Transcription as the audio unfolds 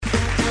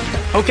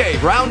Okay,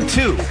 round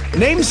two.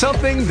 Name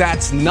something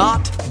that's not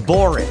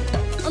boring.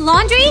 A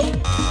laundry?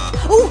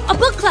 Ooh, a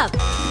book club.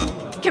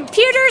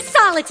 Computer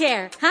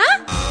solitaire,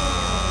 huh?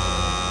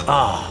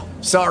 Ah,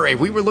 oh, sorry,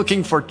 we were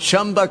looking for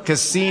Chumba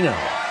Casino.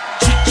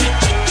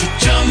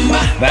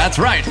 That's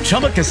right,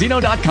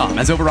 ChumbaCasino.com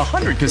has over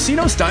 100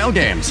 casino-style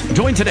games.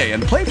 Join today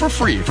and play for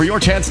free for your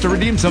chance to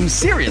redeem some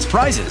serious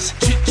prizes.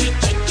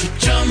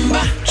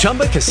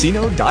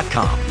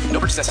 ChumbaCasino.com. No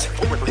purchase necessary.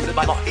 Void where prohibited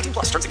by law. 18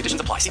 plus. Terms and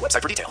conditions apply. See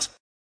website for details.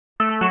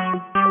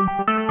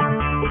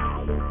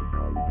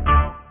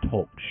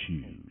 Talk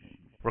shoes.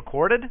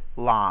 Recorded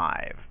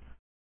live.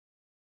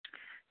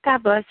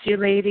 God bless you,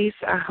 ladies.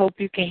 I hope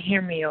you can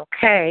hear me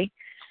okay.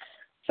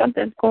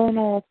 Something's going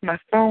on with my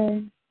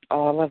phone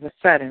all of a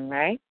sudden,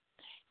 right?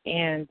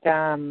 And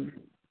I'm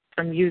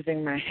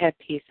using my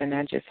headpiece, and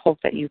I just hope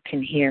that you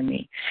can hear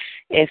me.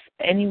 If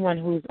anyone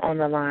who's on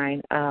the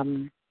line,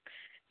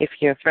 if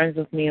you're friends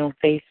with me on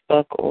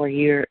Facebook or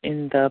you're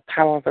in the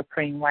Power of a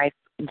Praying Wife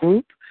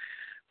group,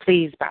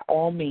 please, by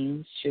all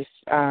means, just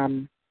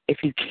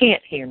if you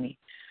can't hear me,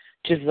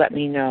 just let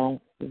me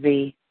know,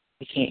 V,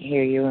 we can't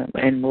hear you,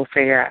 and we'll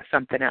figure out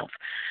something else.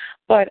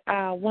 But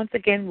once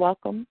again,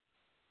 welcome.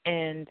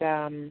 And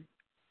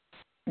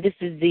this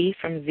is Z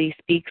from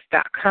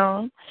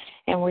ZSpeaks.com,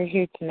 and we're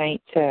here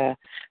tonight to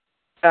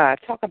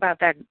talk about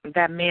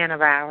that man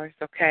of ours,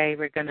 okay?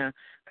 We're going to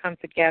come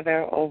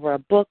together over a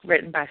book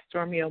written by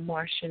Stormie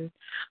Omartian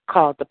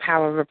called The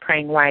Power of a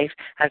Praying Wife.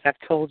 As I've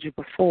told you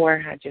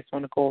before, I just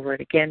want to go over it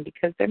again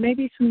because there may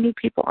be some new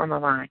people on the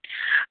line.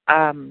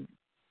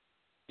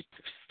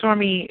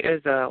 Stormie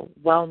is a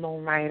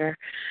well-known writer,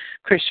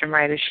 Christian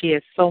writer. She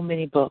has so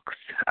many books,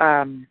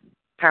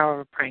 Power of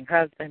a Praying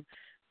Husband,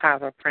 Power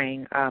of a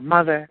Praying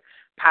Mother,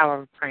 Power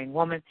of a Praying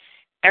Woman.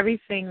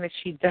 Everything that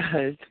she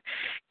does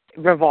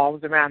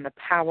revolves around the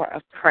power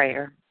of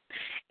prayer.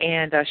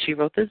 And she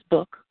wrote this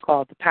book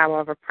called The Power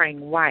of a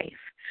Praying Wife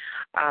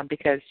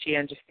because she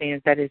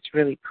understands that it's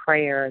really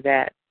prayer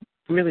that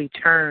really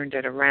turned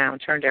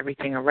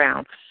everything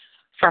around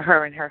for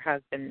her and her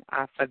husband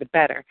for the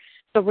better.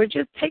 So we're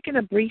just taking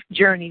a brief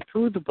journey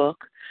through the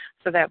book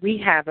so that we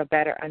have a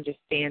better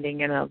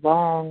understanding, and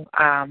along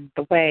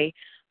the way,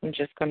 I'm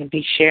just going to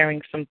be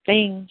sharing some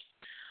things,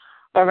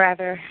 or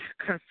rather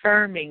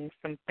confirming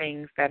some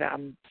things that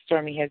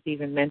Stormie has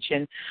even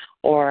mentioned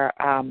or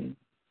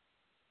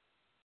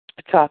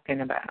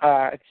talking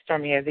about.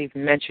 Stormie has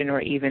even mentioned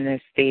or even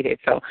has stated.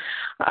 So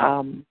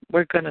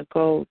we're going to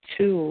go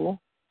to,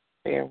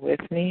 bear with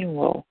me,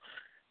 I'm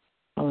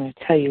going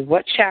to tell you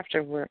what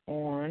chapter we're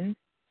on.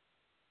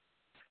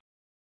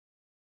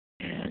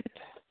 And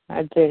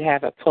I did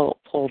have it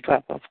pulled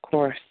up, of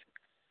course.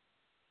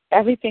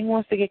 Everything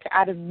wants to get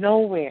out of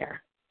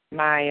nowhere.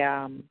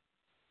 I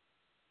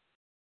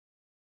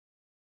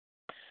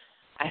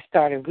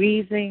started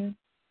wheezing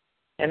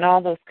and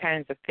all those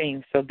kinds of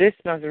things. So this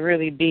must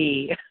really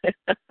be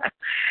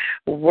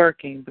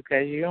working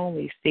because you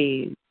only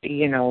see,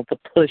 the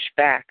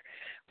pushback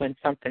when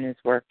something is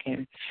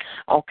working.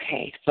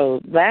 Okay, so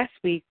last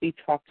week we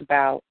talked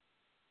about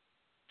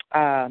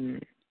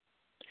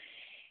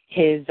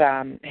his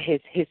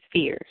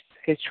fears,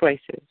 his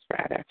choices,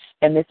 rather.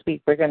 And this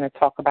week we're going to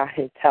talk about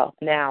his health.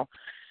 Now,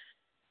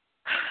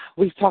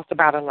 we've talked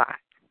about a lot.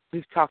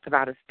 We've talked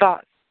about his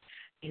thoughts,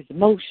 his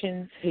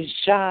emotions, his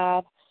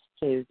job,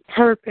 his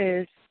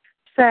purpose,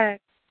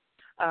 sex,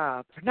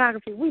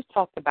 pornography. We've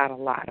talked about a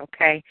lot,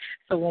 okay?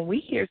 So when we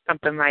hear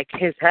something like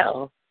his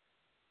health,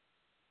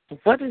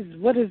 what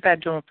is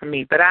that doing for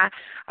me? But I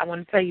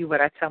want to tell you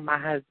what I tell my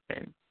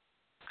husband.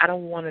 I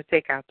don't want to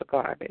take out the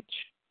garbage.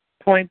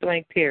 Point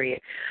blank, period.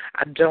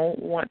 I don't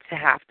want to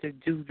have to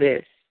do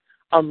this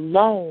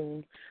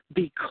alone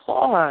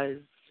because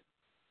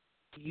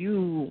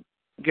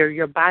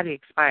your body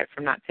expired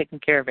from not taking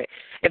care of it.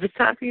 If it's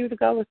time for you to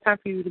go, it's time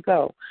for you to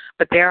go.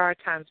 But there are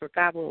times where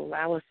God will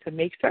allow us to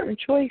make certain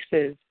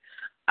choices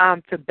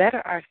to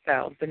better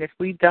ourselves. And if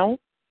we don't,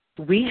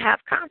 we have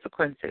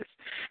consequences.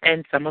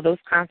 And some of those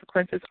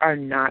consequences are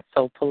not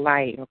so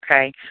polite,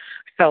 okay?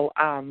 So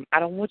I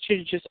don't want you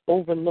to just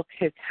overlook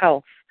his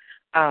health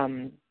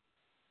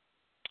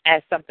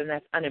as something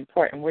that's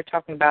unimportant. We're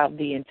talking about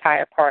the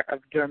entire part of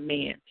your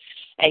man.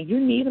 And you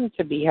need him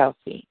to be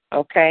healthy,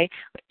 okay?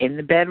 In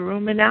the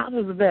bedroom and out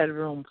of the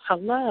bedroom.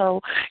 Hello.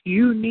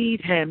 You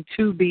need him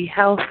to be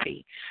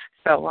healthy.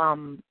 So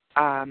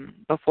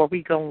before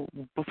we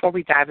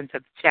dive into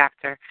the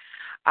chapter,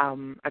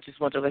 I just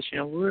want to let you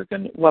know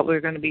what we're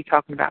going to be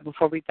talking about.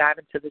 Before we dive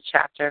into the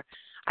chapter,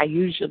 I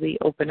usually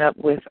open up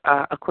with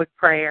a quick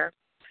prayer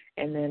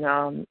and then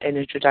an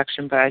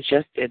introduction, but I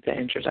just did the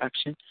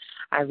introduction.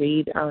 I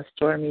read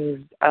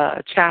Stormie's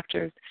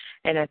chapters,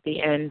 and at the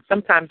end,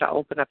 sometimes I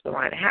open up the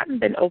line. I haven't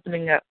been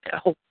opening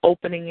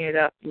it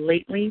up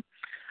lately.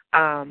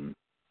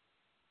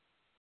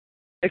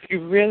 If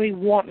you really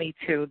want me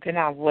to, then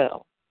I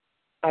will.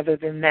 Other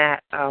than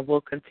that,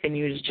 we'll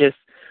continue to just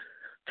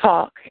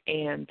talk,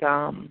 and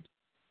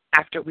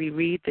after we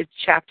read the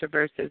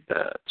chapters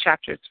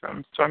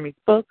from Stormie's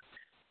book,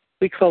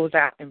 we close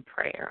out in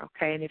prayer,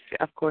 okay? And,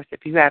 of course,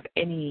 if you have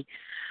any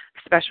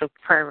special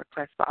prayer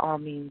requests, by all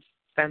means,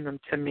 send them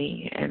to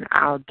me, and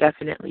I'll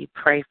definitely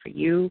pray for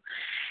you.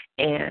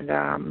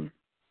 And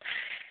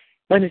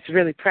when it's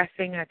really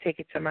pressing, I take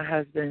it to my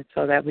husband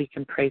so that we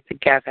can pray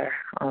together,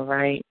 all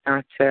right?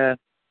 Not to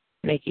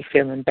make you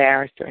feel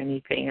embarrassed or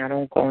anything. I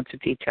don't go into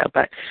detail,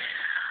 but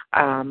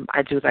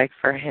I do like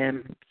for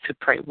him to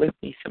pray with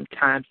me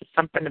sometimes. It's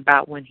something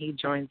about when he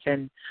joins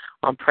in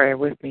on prayer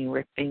with me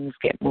where things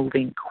get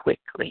moving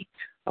quickly,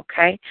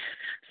 okay?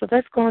 So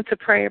let's go into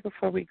prayer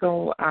before we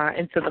go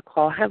into the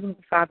call. Heavenly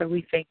Father,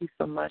 we thank you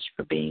so much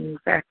for being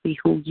exactly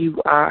who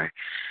you are.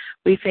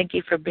 We thank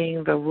you for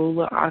being the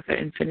ruler, author,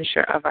 and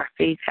finisher of our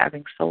faith,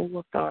 having sole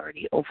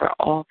authority over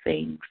all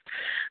things.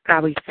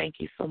 God, we thank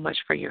you so much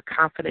for your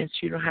confidence.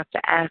 You don't have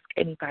to ask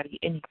anybody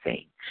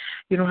anything.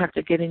 You don't have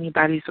to get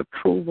anybody's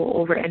approval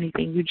over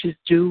anything. You just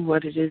do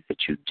what it is that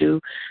you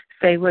do,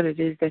 say what it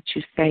is that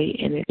you say,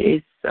 and it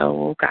is so,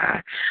 oh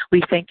God.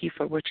 We thank you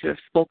for what you have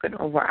spoken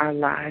over our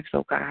lives,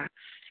 oh God.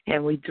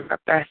 And we do our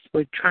best.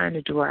 We're trying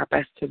to do our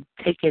best to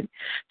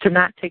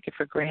not take it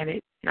for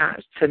granted,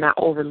 to not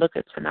overlook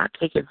it, to not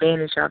take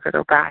advantage of it,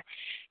 oh God.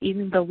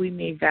 Even though we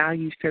may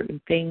value certain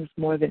things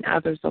more than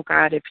others, oh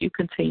God, if you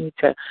continue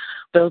to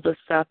build us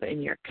up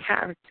in your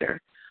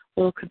character,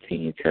 we'll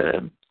continue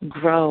to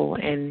grow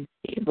and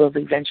we'll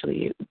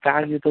eventually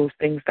value those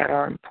things that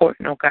are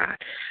important, oh God.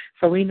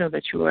 For we know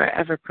that you are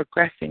ever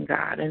progressing,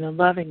 God, and a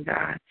loving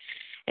God,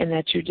 and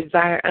that you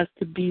desire us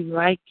to be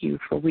like you,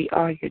 for we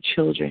are your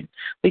children.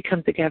 We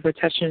come together,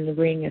 touching and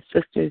agreeing as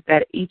sisters,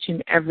 that each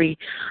and every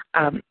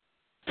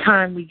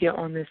time we get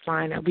on this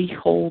line, that we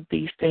hold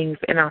these things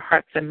in our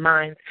hearts and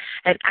minds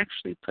and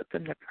actually put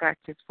them to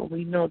practice, for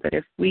we know that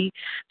if we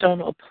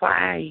don't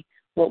apply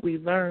what we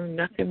learn,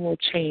 nothing will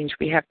change.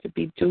 We have to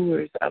be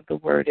doers of the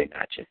word and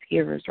not just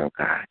hearers, oh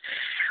God.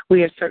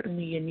 We are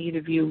certainly in need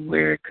of you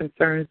where it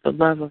concerns the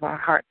love of our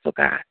hearts, oh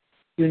God.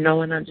 You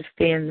know and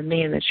understand the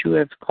man that you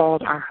have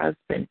called our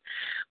husband,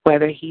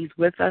 whether he's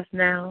with us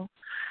now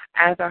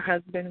as our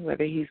husband,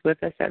 whether he's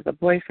with us as a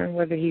boyfriend,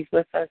 whether he's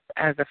with us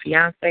as a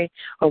fiancé,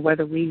 or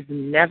whether we've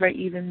never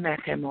even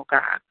met him, oh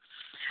God.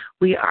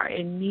 We are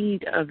in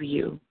need of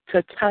you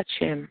to touch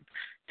him,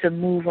 to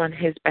move on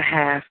his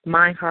behalf,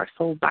 mind, heart,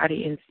 soul,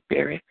 body, and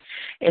spirit,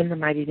 in the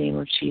mighty name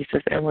of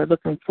Jesus. And we're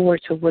looking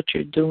forward to what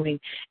you're doing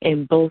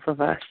in both of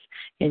us.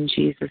 In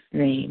Jesus'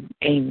 name,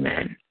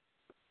 amen.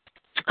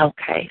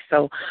 Okay,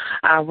 so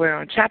we're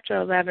on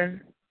Chapter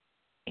 11,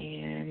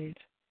 and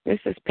this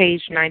is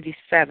page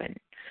 97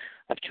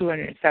 of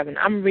 207.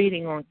 I'm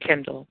reading on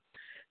Kindle,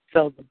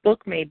 so the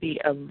book may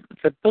be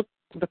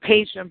the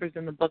page numbers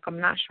in the book, I'm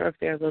not sure if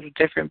they're a little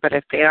different, but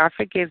if they are,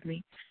 forgive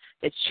me.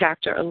 It's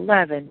Chapter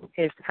 11,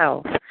 His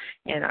Health,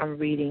 and I'm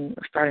reading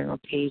starting on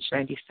page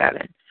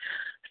 97.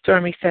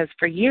 Stormie says,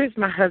 for years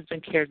my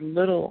husband cared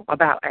little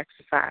about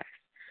exercise.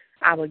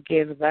 I would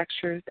give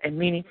lectures and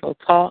meaningful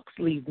talks,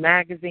 leave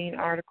magazine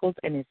articles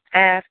in his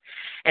path,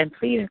 and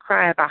plead and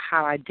cry about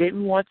how I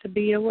didn't want to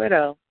be a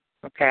widow.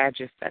 Okay, I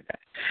just said that.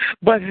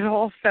 But it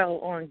all fell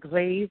on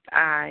glazed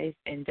eyes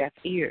and deaf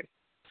ears.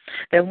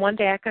 Then one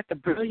day I got the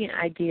brilliant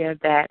idea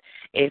that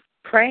if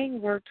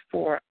praying worked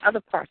for other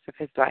parts of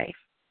his life,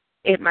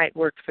 it might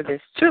work for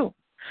this too.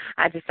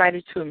 I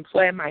decided to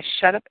employ my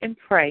shut up and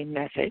pray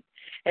method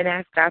and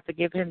ask God to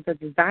give him the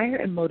desire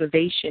and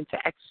motivation to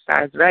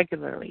exercise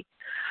regularly.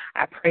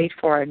 I prayed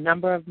for a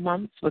number of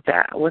months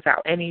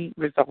without any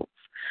results.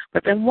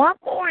 But then one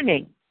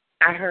morning,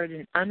 I heard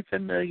an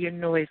unfamiliar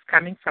noise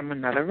coming from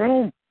another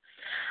room.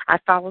 I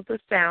followed the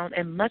sound,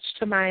 and much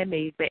to my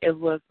amazement, it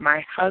was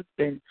my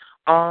husband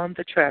on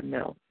the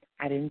treadmill.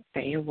 I didn't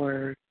say a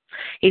word.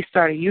 He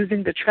started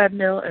using the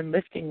treadmill and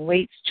lifting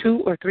weights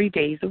 2 or 3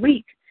 days a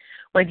week.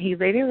 When he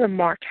later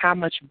remarked how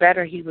much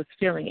better he was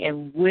feeling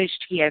and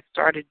wished he had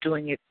started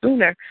doing it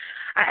sooner,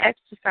 I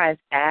exercised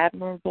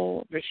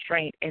admirable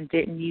restraint and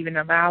didn't even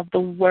allow the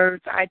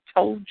words "I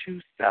told you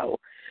so"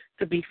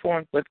 to be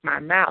formed with my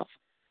mouth.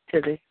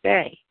 To this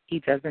day, he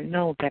doesn't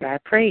know that I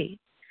prayed.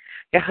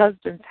 Your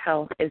husband's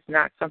health is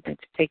not something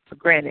to take for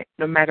granted,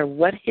 no matter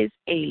what his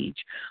age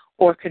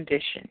or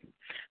condition.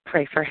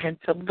 Pray for him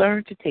to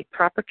learn to take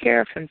proper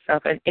care of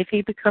himself, and if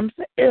he becomes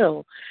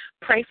ill,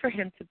 pray for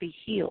him to be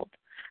healed.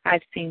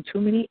 I've seen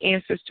too many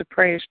answers to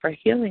prayers for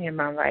healing in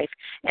my life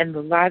and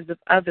the lives of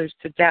others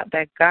to doubt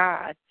that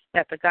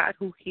the God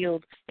who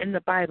healed in the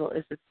Bible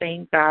is the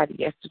same God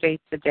yesterday,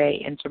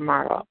 today, and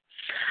tomorrow.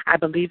 I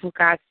believe what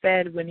God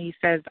said when he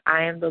says,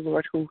 I am the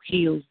Lord who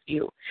heals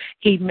you.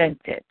 He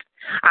meant it.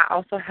 I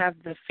also have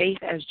the faith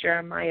as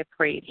Jeremiah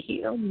prayed,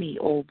 heal me,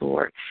 O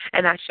Lord,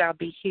 and I shall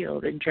be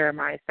healed, in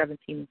Jeremiah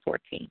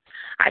 17:14.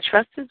 I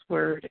trust his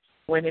word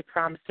when it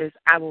promises,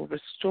 I will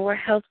restore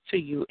health to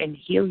you and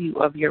heal you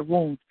of your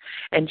wounds,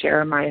 in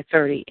Jeremiah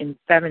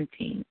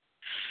 30:17.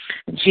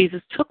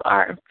 Jesus took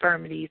our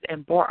infirmities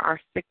and bore our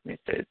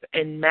sicknesses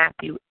in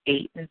Matthew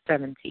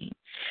 8:17.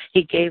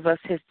 He gave us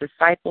his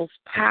disciples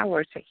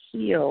power to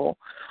heal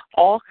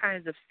all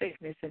kinds of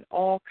sickness and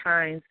all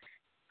kinds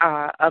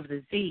of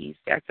disease.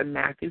 That's in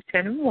Matthew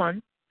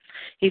 10:1.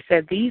 He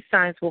said, these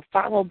signs will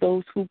follow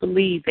those who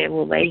believe. They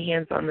will lay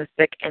hands on the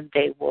sick and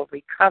they will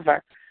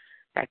recover.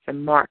 That's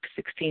in Mark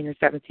 16 and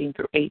 17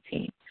 through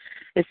 18.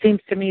 It seems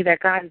to me that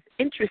God is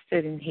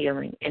interested in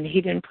healing, and he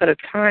didn't put a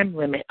time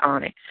limit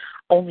on it,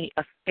 only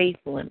a faith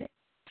limit.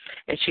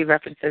 And she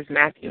references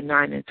Matthew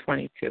 9 and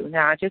 22.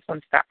 Now, I just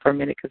want to stop for a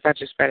minute because I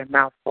just read a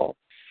mouthful.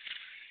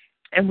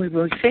 And when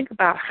we think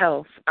about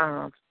health,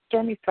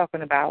 Stormie's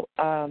talking about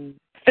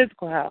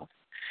physical health,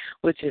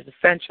 which is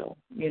essential.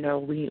 You know,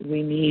 we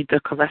need the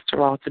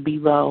cholesterol to be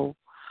low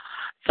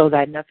so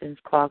that nothing's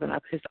clogging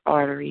up his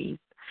arteries.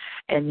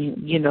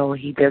 And, you know,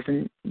 he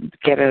doesn't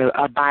get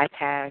a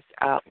bypass.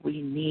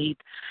 We need,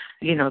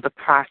 you know, the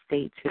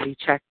prostate to be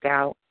checked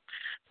out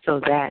so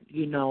that,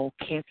 you know,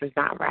 cancer's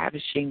not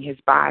ravishing his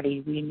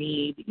body. We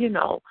need, you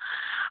know,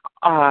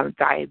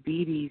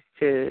 diabetes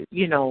to,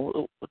 you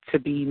know, to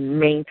be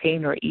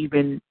maintained or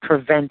even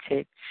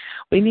prevented.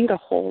 We need a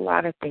whole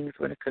lot of things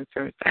when it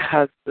concerns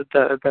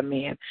the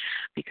man,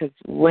 because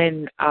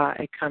when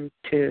it comes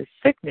to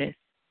sickness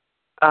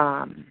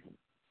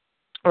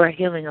or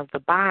healing of the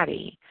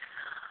body,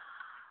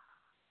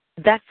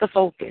 that's the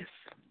focus.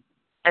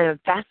 And if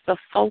that's the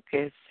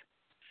focus,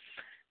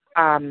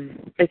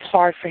 it's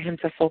hard for him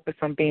to focus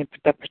on being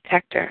the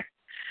protector.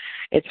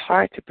 It's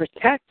hard to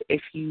protect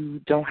if you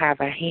don't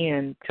have a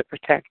hand to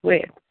protect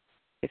with.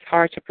 It's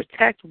hard to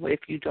protect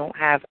if you don't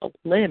have a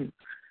limb,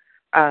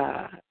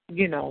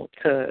 you know,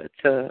 to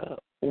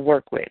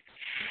work with.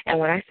 And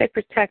when I say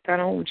protect, I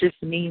don't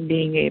just mean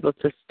being able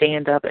to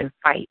stand up and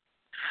fight,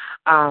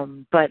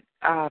 but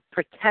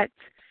protect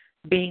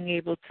being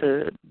able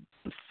to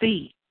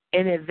see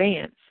in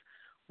advance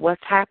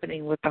what's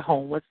happening with the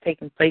home, what's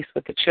taking place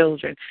with the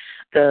children,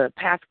 the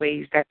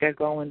pathways that they're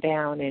going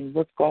down, and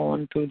what's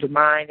going through the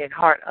mind and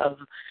heart of,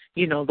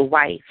 you know, the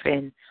wife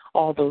and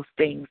all those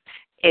things.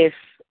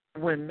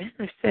 When men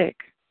are sick,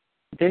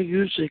 they're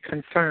usually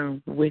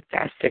concerned with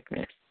that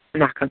sickness,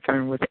 not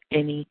concerned with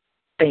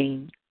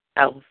anything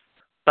else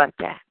but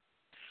that.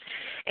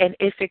 And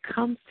if it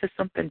comes to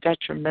something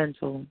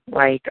detrimental,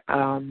 like,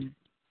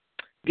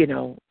 you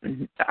know,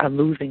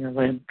 losing a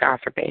limb, God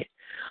forbid,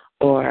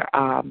 or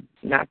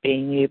not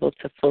being able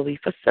to fully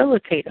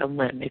facilitate a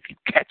limb, if you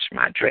catch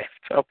my drift,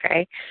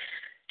 okay?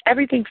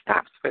 Everything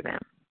stops for them.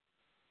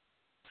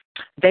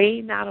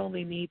 They not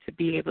only need to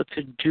be able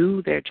to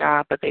do their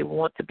job, but they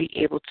want to be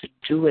able to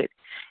do it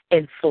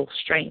in full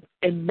strength.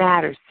 It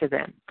matters to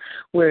them.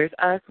 Whereas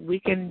us,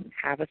 we can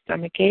have a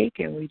stomach ache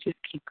and we just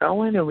keep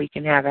going, and we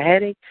can have a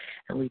headache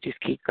and we just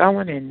keep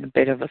going, and a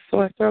bit of a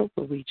sore throat,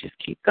 but we just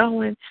keep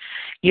going.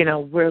 You know,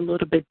 we're a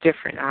little bit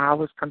different. I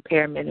always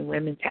compare men and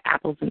women to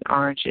apples and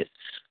oranges.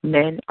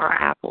 Men are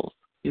apples.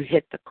 You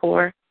hit the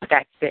core,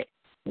 that's it.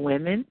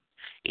 Women,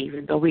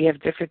 even though we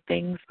have different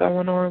things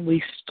going on,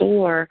 we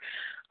store,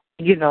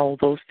 you know,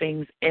 those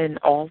things in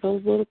all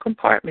those little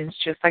compartments,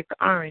 just like the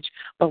orange,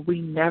 but we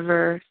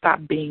never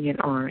stop being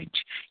an orange.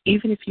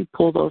 Even if you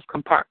pull those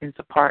compartments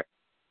apart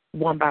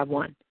one by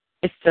one,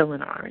 it's still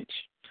an orange.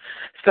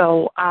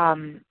 So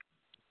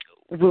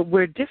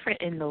we're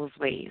different in those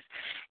ways.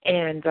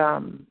 And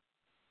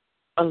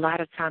a lot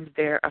of times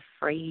they're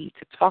afraid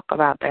to talk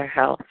about their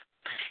health,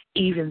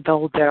 even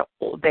though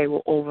they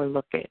will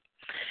overlook it.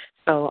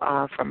 So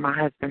for my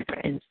husband, for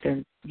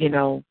instance, you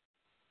know,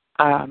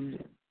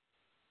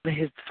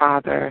 his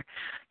father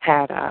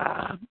passed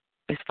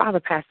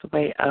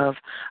away of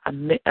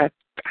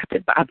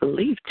I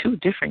believe 2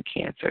 different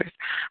cancers.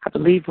 I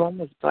believe one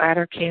was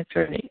bladder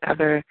cancer, and the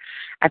other,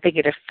 I think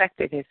it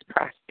affected his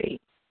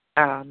prostate.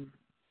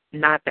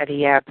 Not that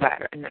he had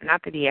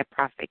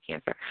prostate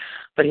cancer,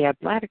 but he had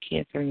bladder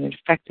cancer, and it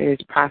affected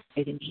his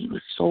prostate, and he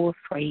was so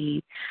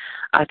afraid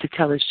to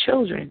tell his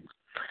children.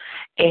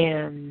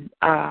 And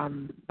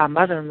my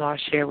mother-in-law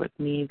shared with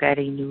me that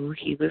he knew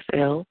he was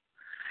ill.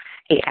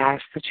 He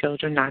asked the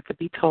children not to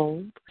be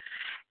told,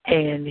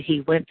 and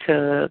he went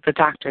to the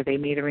doctor. They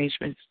made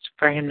arrangements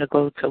for him to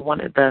go to one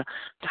of the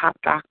top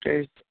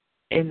doctors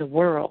in the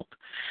world,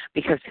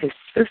 because his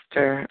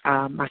sister,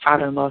 my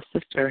father-in-law's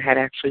sister, had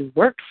actually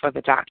worked for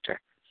the doctor.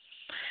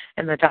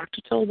 And the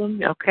doctor told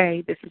him,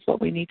 okay, this is what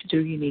we need to do.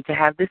 You need to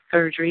have this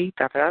surgery,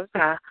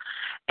 da-da-da-da.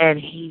 And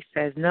he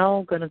says, no,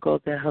 I'm going to go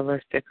the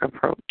holistic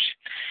approach.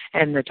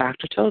 And the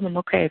doctor told him,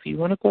 okay, if you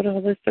want to go the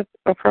holistic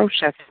approach,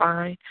 that's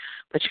fine,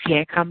 but you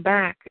can't come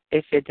back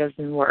if it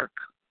doesn't work.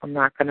 I'm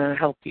not going to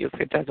help you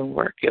if it doesn't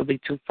work. You'll be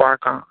too far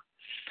gone.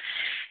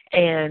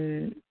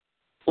 And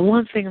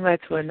one thing led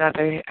to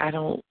another.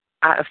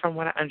 From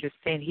what I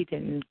understand, he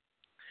didn't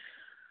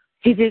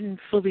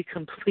fully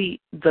complete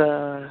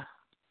the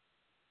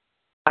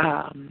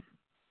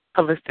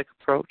holistic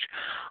approach,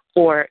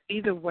 or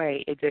either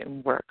way, it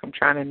didn't work. I'm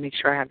trying to make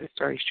sure I have the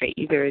story straight.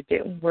 Either it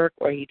didn't work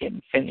or he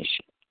didn't finish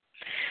it.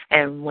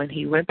 And when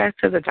he went back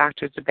to the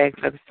doctor to beg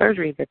for the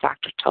surgery, the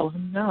doctor told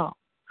him, no,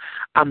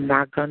 I'm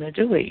not going to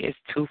do it. It's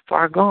too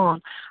far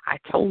gone. I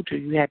told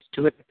you had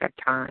to do it at that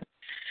time.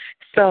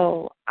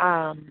 So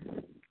I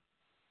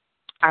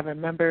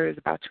remember it was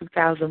about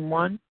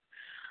 2001.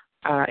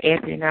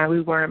 Anthony and I,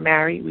 we weren't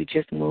married. We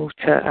just moved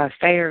to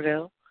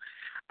Fayetteville.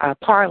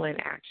 Parlin,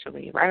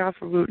 actually, right off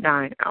of Route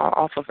 9,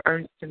 off of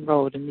Ernston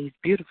Road, in these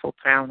beautiful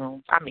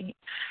townhomes. I mean,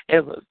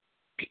 it was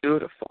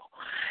beautiful.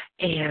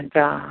 And,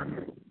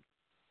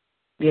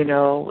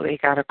 they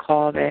got a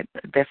call that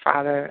their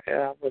father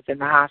was in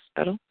the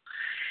hospital,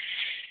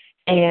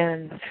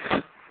 and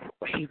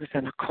he was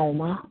in a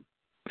coma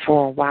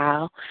for a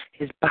while.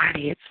 His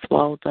body had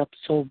swelled up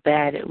so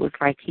bad it was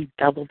like he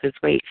doubled his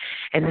weight.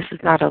 And this is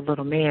not a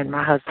little man.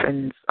 My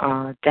husband's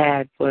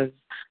dad was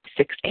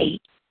 6'8",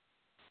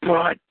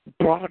 broad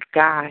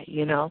guy,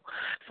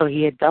 So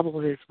he had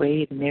doubled his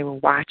weight, and they were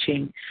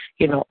watching,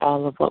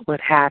 all of what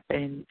would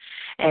happen.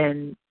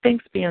 And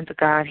thanks be unto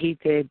God, he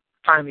did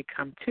finally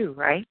come to,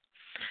 right?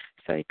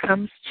 So he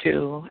comes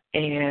to,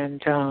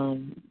 and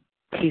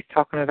he's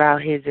talking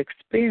about his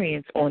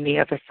experience on the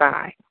other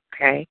side,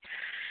 okay?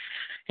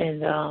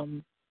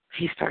 And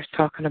he starts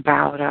talking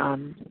about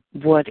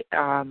what's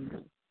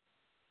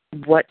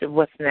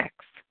next.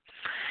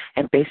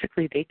 And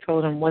basically they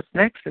told him what's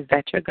next is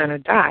that you're going to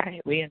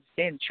die. We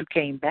understand that you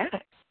came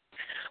back,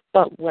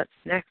 but what's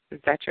next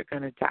is that you're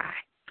going to die.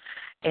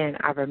 And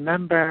I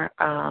remember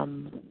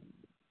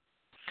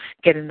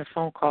getting the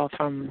phone call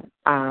from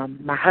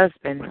my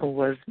husband, who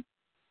was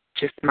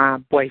just my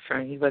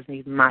boyfriend. He wasn't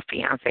even my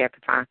fiance at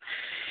the time.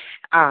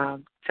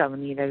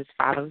 Telling me that his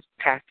father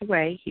passed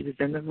away. He was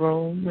in the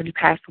room when he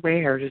passed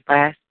away, heard his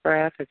last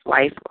breath. His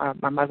wife,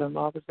 my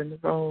mother-in-law, was in the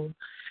room,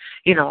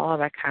 all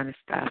that kind of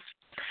stuff.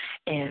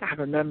 And I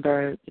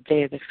remember the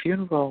day of the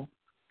funeral,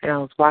 and I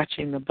was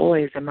watching the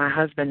boys, and my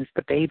husband is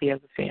the baby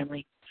of the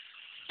family.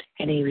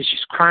 And he was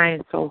just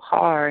crying so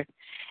hard,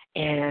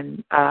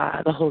 and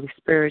the Holy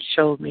Spirit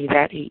showed me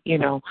that he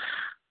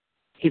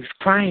was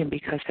crying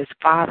because his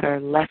father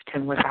left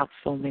him without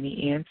so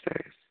many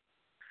answers.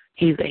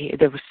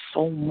 There was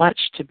so much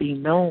to be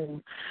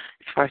known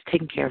as far as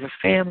taking care of a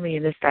family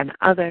and this, that, and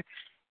the other,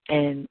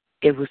 and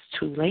it was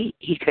too late.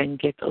 He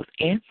couldn't get those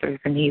answers,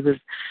 and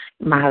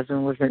my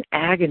husband was in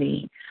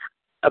agony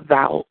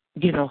about,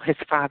 his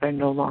father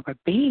no longer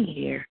being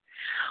here,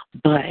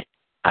 but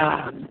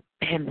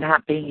him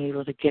not being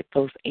able to get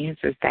those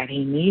answers that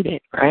he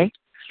needed, right?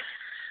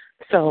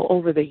 So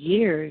over the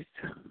years,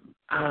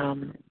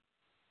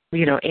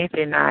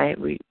 Anthony and I,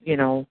 we,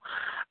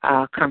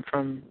 come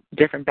from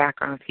different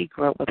backgrounds. He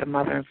grew up with a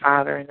mother and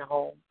father in the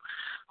home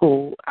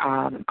who,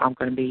 I'm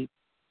going to be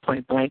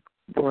point blank,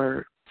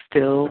 were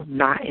still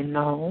not in the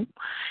home.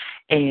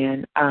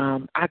 And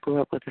I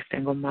grew up with a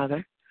single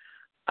mother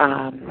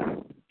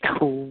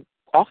who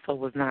also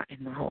was not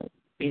in the home,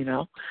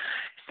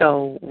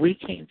 So we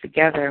came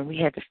together and we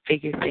had to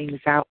figure things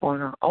out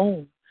on our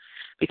own,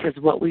 because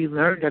what we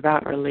learned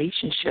about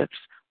relationships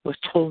was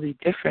totally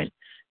different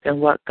than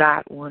what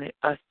God wanted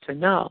us to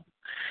know.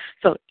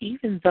 So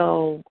even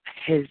though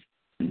his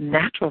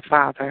natural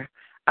father,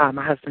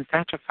 my husband's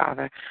natural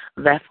father,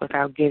 left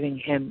without giving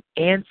him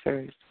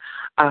answers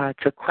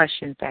to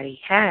questions that he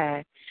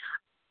had,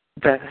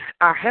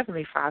 our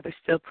Heavenly Father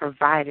still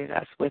provided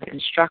us with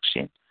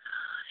instruction,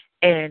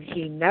 and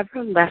he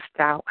never left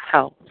out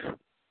help.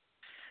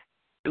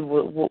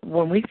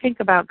 When we think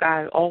about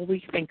God, all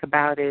we think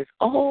about is,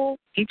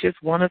 he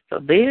just wants us to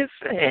live,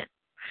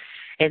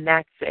 and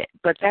that's it.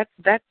 But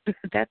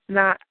that's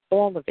not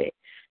all of it.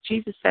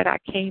 Jesus said, I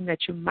came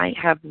that you might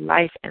have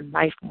life and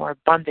life more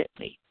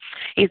abundantly.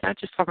 He's not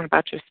just talking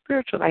about your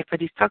spiritual life, but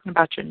he's talking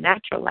about your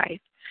natural life.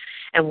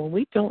 And when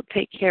we don't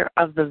take care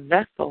of the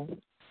vessel,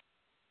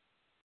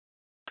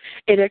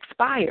 it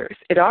expires.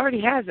 It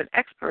already has an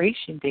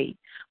expiration date,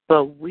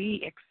 but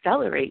we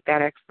accelerate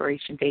that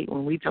expiration date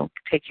when we don't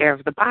take care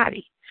of the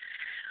body.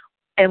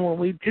 And when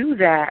we do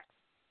that,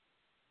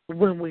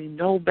 when we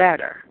know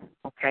better,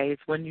 okay,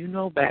 it's when you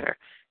know better,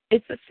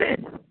 it's a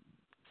sin.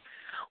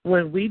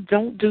 When we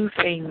don't do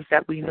things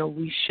that we know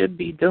we should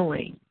be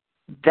doing,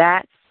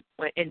 that's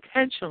when,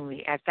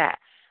 intentionally at that,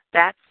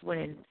 that's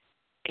when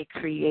it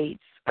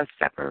creates a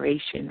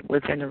separation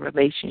within a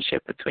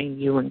relationship between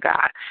you and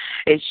God.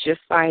 It's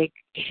just like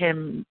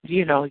him,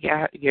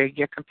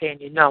 your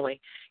companion knowing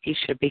he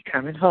should be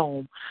coming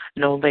home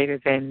no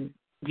later than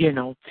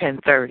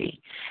 10:30,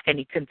 and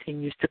he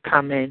continues to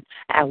come in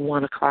at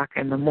 1 o'clock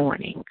in the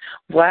morning.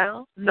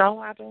 Well, no,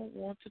 I don't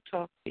want to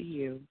talk to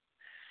you.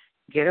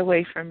 Get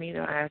away from me.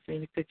 Don't ask me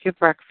to cook your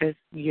breakfast.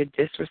 You're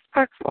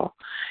disrespectful.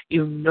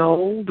 You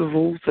know the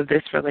rules of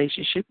this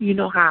relationship. You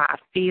know how I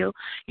feel.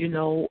 You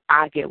know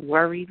I get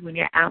worried when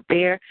you're out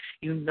there.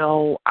 You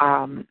know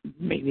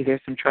maybe there's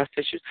some trust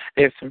issues.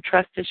 There's some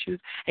trust issues,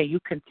 and you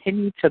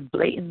continue to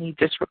blatantly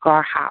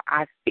disregard how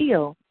I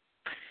feel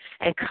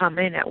and come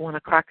in at 1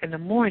 o'clock in the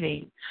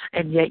morning,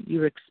 and yet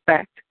you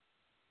expect,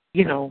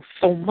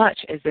 so much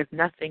as if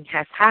nothing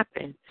has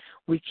happened.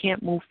 We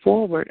can't move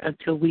forward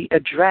until we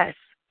address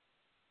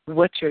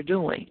what you're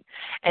doing.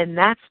 And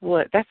that's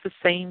the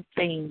same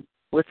thing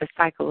with the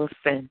cycle of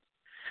sin.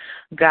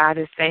 God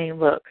is saying,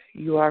 look,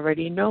 you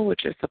already know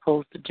what you're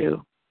supposed to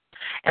do.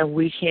 And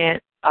we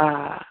can't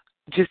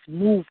just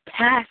move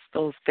past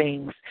those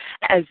things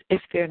as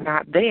if they're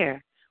not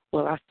there.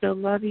 Will I still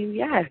love you?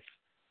 Yes.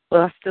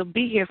 Will I still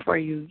be here for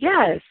you?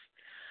 Yes.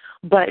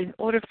 But in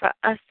order for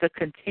us to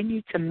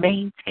continue to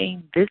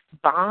maintain this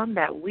bond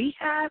that we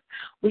have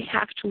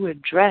to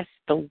address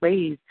the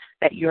ways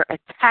that you're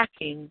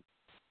attacking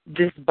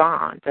this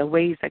bond, the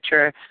ways that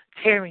you're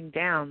tearing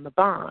down the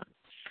bond.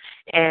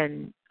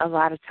 And a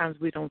lot of times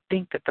we don't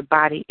think that the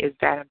body is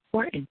that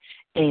important,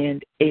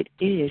 and it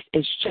is.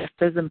 It's just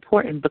as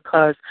important,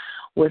 because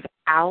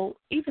without,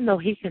 even though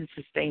he can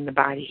sustain the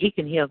body, he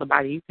can heal the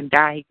body, you can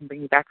die, he can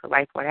bring you back to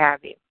life, what have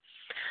you.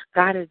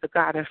 God is the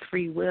God of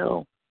free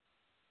will,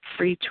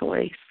 free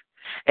choice.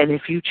 And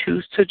if you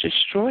choose to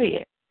destroy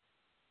it,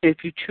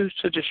 if you choose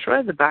to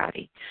destroy the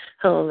body,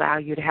 he'll allow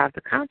you to have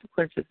the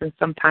consequences, and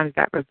sometimes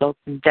that results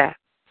in death.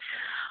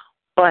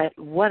 But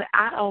what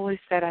I always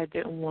said I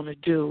didn't want to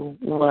do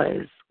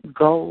was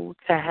go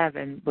to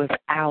heaven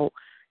without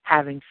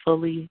having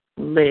fully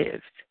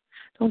lived.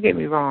 Don't get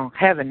me wrong,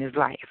 heaven is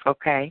life,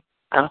 okay?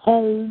 A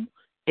home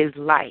is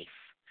life.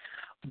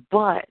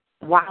 But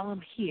while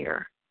I'm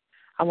here,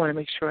 I want to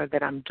make sure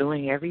that I'm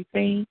doing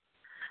everything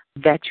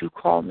that you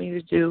called me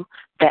to do,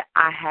 that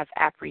I have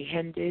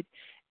apprehended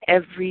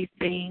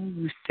everything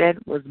you said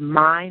was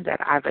mine,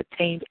 that I've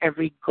attained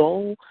every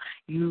goal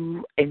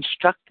you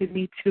instructed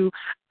me to.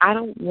 I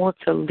don't want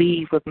to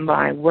leave with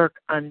my work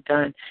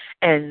undone.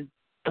 And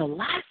the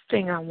last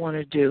thing I want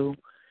to do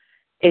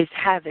is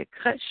have it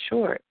cut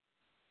short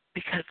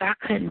because I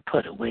couldn't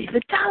put away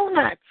the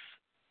donuts.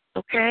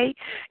 Okay?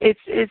 It's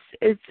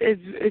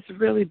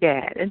really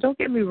bad. And don't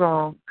get me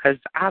wrong, because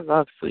I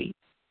love sweets.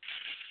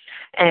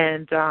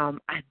 And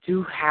I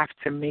do have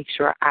to make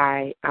sure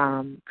I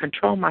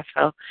control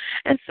myself.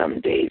 And some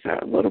days are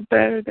a little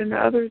better than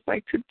others.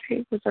 Like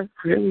today was a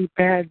really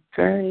bad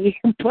day.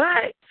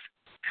 But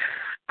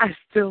I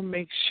still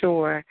make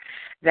sure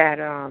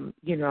that,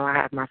 I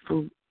have my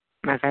fruit,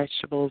 my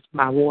vegetables,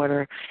 my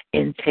water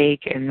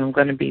intake, and I'm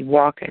going to be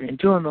walking and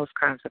doing those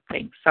kinds of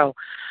things. So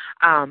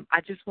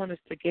I just want us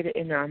to get it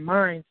in our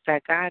minds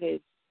that God is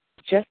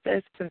just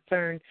as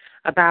concerned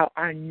about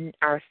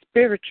our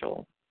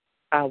spiritual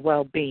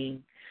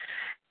well-being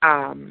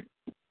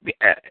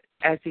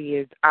as he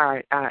is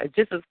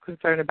just as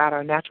concerned about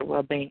our natural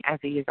well-being as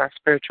he is our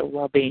spiritual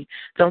well-being.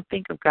 Don't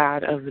think of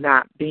God of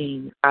not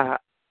being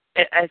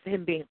as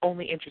him being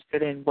only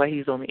interested in what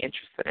he's only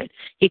interested in.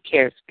 He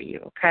cares for you,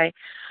 okay?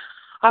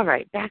 All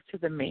right, back to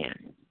the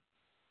man.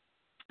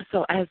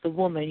 So as the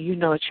woman,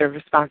 it's your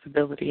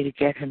responsibility to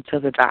get him to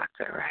the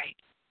doctor, right?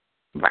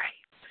 Right.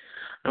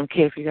 I don't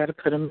care if you got to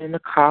put him in the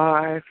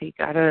car, if he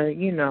got to,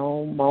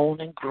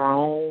 moan and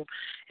groan.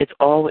 It's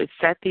always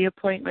set the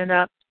appointment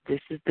up. This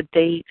is the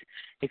date.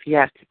 If you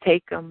have to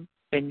take him,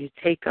 then you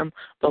take him.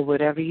 But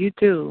whatever you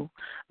do,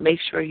 make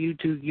sure you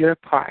do your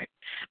part,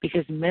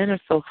 because men are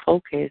so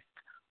focused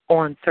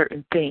on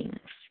certain things,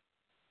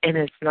 and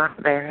it's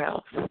not their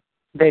health.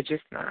 They're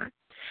just not.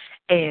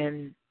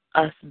 And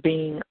us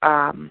being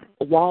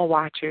wall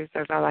watchers,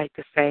 as I like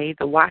to say,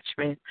 the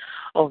watchmen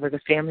over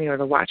the family, or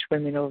the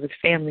watchwomen over the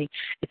family,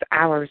 it's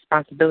our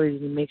responsibility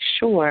to make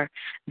sure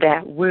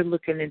that we're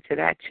looking into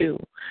that too.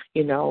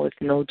 It's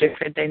no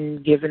different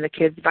than giving the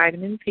kids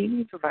vitamins. He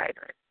needs a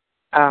vitamin.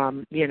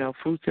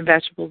 Fruits and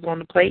vegetables on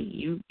the plate,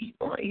 you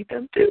want to eat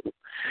them too.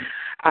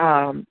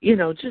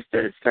 Just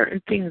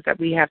certain things that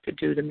we have to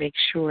do to make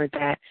sure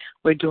that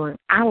we're doing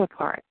our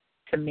part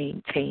to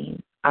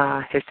maintain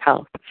his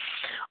health.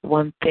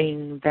 One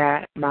thing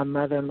that my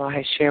mother-in-law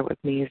has shared with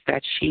me is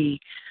that she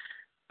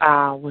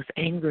was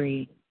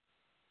angry,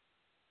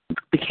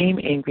 became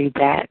angry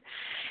that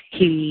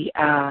he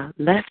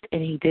left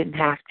and he didn't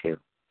have to.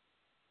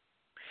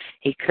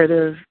 He could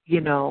have,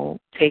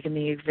 taken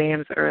the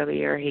exams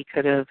earlier. He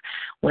could have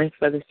went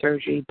for the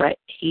surgery, but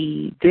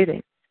he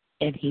didn't.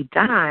 And he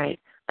died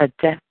a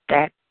death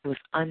that was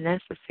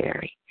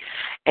unnecessary.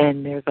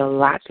 And there's a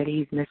lot that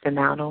he's missing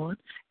out on,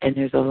 and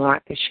there's a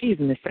lot that she's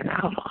missing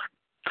out on.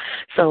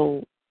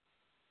 So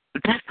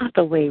that's not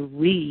the way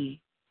we,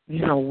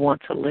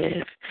 want to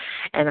live.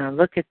 And I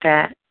look at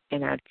that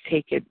and I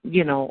take it,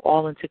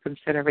 all into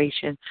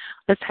consideration.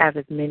 Let's have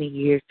as many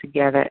years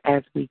together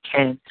as we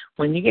can.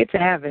 When you get to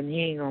heaven,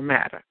 he ain't going to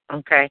matter,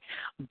 okay?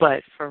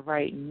 But for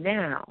right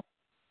now,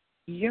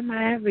 you're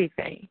my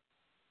everything.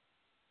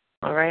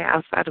 All right,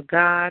 outside of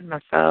God,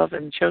 myself,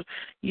 and children,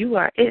 you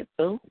are it,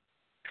 boo.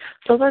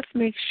 So let's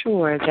make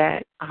sure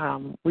that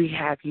we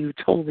have you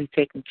totally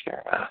taken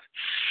care of.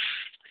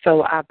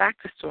 So back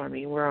to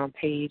Stormie. We're on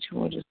page,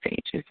 what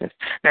page is this?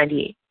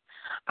 98,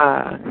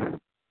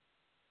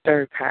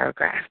 third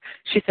paragraph.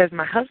 She says,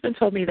 my husband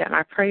told me that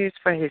my prayers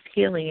for his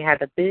healing had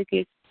the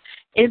biggest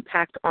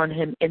impact on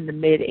him in the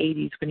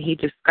mid-'80s when he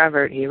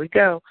discovered, here we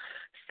go,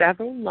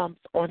 several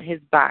lumps on his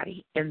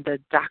body, and the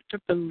doctor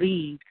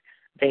believed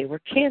they were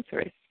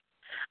cancerous.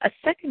 A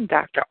second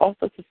doctor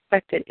also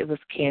suspected it was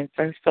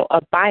cancer, so a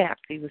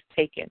biopsy was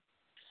taken.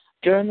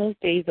 During those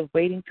days of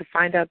waiting to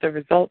find out the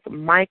results,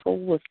 Michael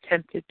was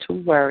tempted to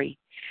worry.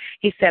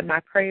 He said,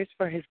 my prayers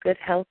for his good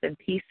health and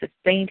peace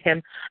sustained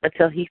him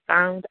until he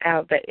found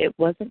out that it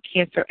wasn't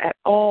cancer at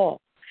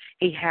all.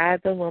 He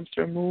had the lumps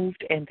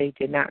removed, and they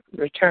did not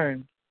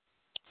return.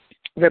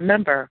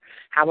 Remember,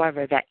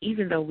 however, that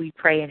even though we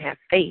pray and have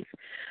faith,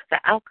 the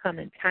outcome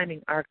and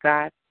timing are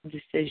God's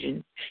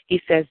decisions.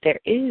 He says there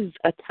is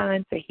a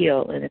time to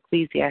heal in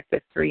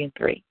Ecclesiastes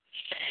 3:3.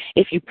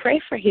 If you pray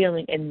for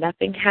healing and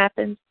nothing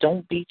happens,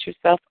 don't beat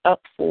yourself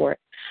up for it.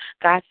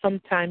 God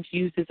sometimes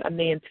uses a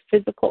man's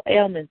physical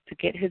ailments to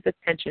get his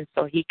attention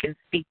so he can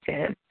speak to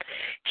him.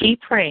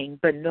 Keep praying,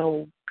 but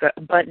know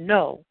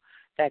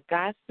that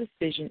God's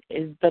decision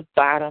is the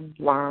bottom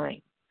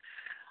line.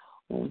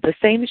 The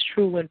same is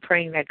true when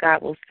praying that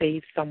God will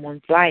save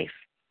someone's life.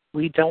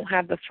 We don't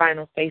have the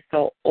final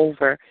say-so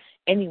over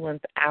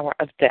anyone's hour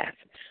of death.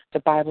 The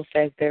Bible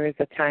says there is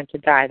a time to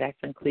die. That's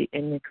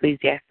in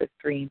Ecclesiastes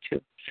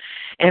 3:2.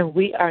 And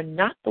we are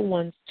not the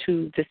ones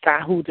who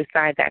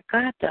decide that.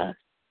 God does,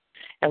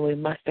 and we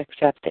must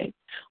accept it.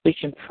 We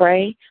can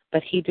pray,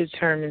 but he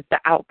determines the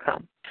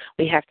outcome.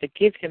 We have to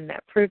give him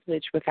that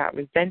privilege without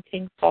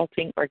resenting,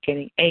 faulting, or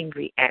getting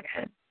angry at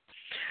him.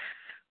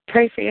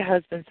 Pray for your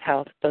husband's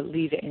health, but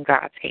leave it in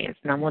God's hands.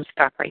 And I want to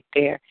stop right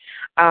there.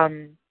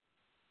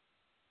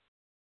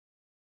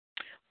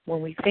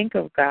 When we think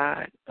of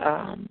God,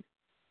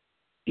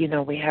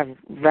 we have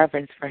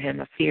reverence for him,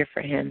 a fear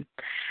for him.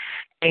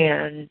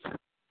 And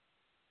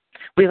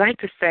we like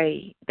to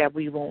say that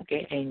we won't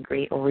get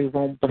angry or we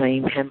won't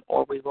blame him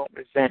or we won't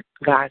resent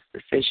God's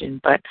decision.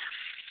 But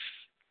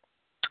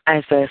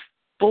as a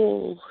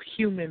full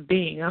human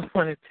being, I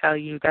want to tell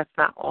you that's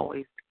not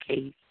always the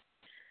case.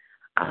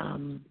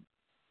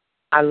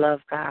 I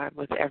love God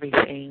with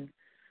everything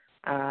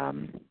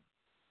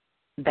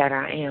that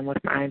I am,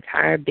 with my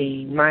entire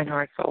being, mind,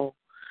 heart, soul.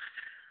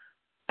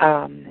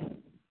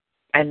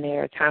 And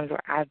there are times where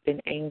I've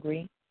been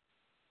angry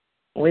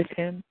with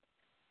him.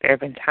 There have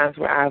been times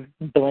where I've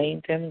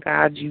blamed him.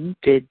 God, you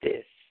did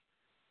this.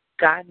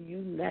 God,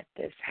 you let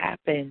this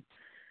happen.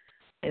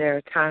 And there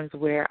are times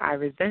where I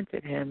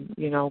resented him.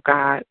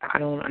 God, I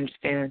don't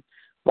understand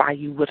why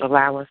you would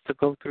allow us to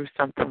go through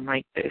something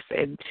like this.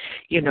 And,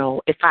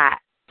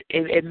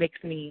 it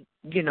makes me,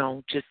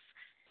 just,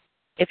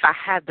 if I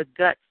had the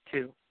guts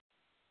to,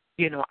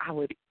 I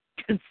would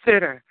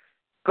consider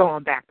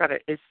going back. But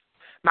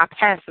my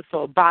past is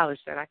so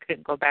abolished that I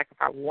couldn't go back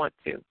if I want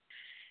to.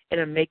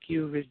 It'll make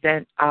you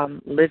resent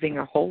living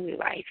a holy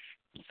life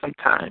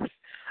sometimes,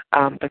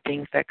 the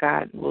things that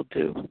God will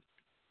do.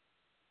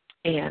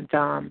 And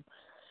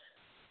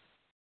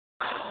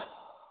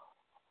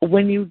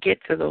when you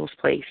get to those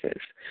places,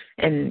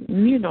 and,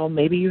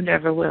 maybe you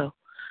never will,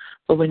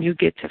 but when you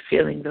get to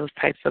feeling those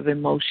types of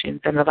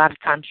emotions, and a lot of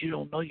times you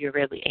don't know you're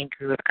really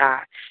angry with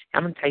God,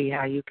 I'm going to tell you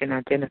how you can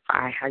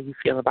identify how you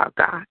feel about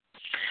God.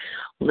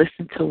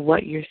 Listen to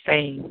what you're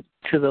saying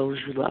to those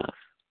you love.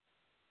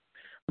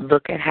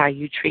 Look at how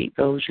you treat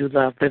those you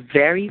love. The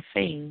very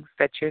things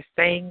that you're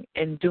saying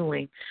and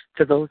doing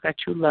to those that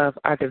you love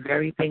are the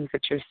very things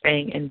that you're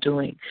saying and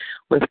doing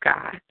with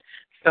God.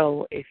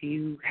 So if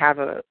you have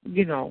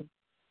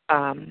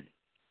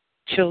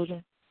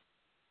children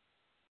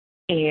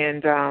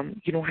and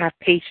you don't have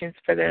patience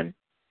for them,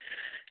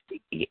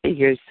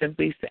 you're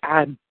simply,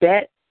 I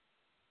bet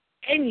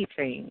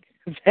anything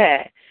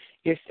that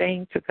you're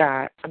saying to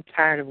God, I'm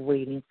tired of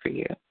waiting for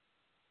you.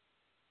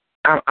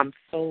 I'm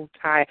so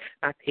tired.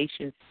 My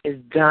patience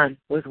is done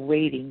with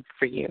waiting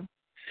for you.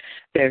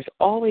 There's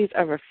always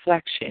a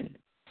reflection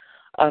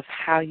of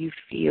how you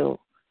feel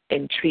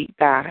and treat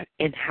God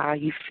and how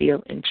you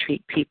feel and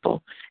treat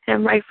people,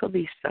 and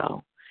rightfully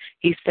so.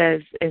 He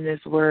says in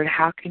his word,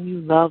 how can you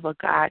love a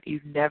God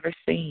you've never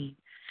seen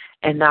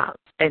and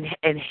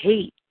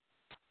hate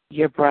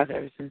your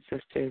brothers and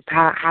sisters?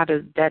 How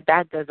does that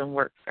doesn't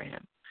work for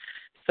him.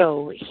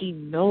 So he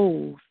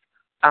knows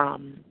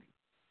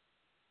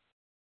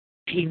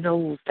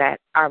that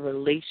our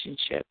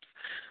relationships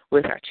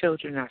with our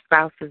children, our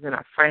spouses, and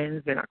our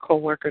friends and our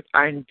coworkers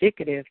are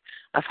indicative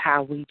of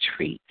how we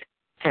treat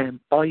him.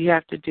 All you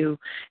have to do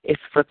is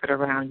flip it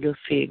around. You'll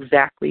see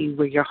exactly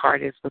where your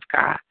heart is with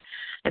God.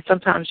 And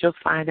sometimes you'll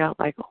find out,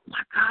 like, oh,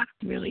 my God,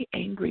 I'm really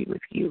angry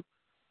with you.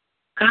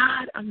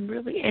 God, I'm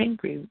really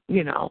angry.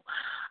 I'm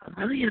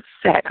really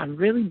upset. I'm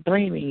really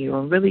blaming you.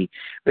 I'm really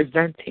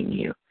resenting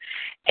you.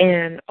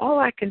 And all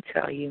I can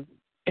tell you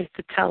is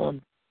to tell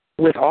him,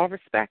 with all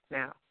respect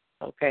now,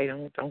 okay,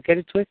 don't get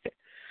it twisted,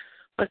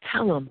 but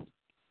tell him,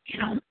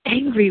 I'm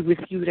angry with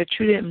you that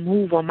you didn't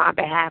move on my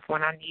behalf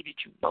when I needed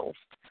you most.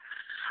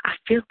 I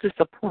feel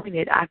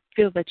disappointed. I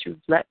feel that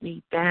you've let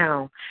me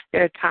down.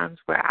 There are times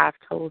where I've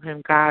told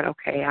him, God,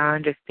 okay, I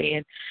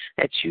understand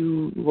that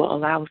you will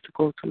allow us to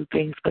go through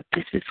things, but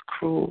this is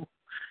cruel.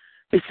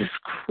 This is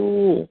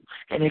cruel,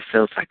 and it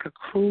feels like a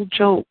cruel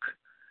joke.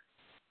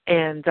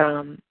 And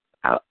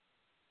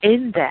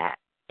in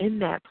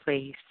that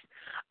place,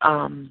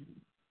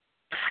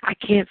 I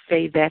can't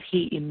say that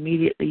he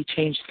immediately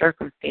changed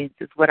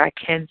circumstances. What I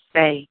can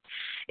say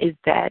is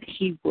that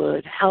he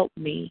would help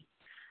me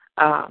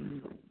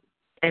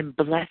and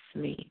bless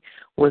me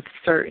with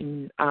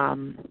certain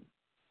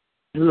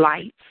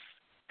lights,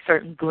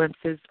 certain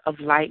glimpses of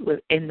light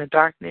within the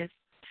darkness,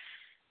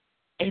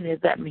 and it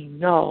let me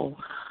know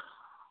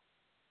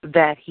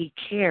that he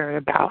cared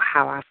about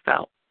how I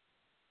felt.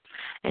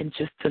 And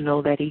just to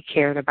know that he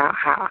cared about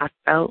how I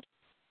felt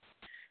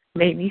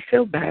made me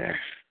feel better.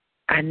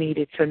 I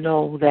needed to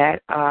know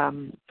that, I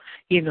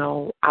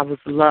was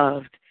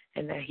loved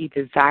and that he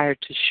desired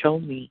to show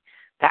me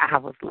that I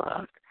was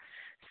loved.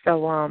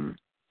 So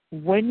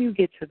when you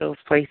get to those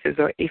places,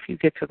 or if you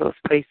get to those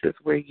places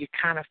where you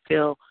kind of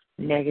feel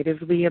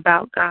negatively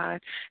about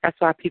God, that's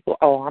why people,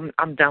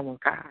 I'm done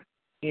with God.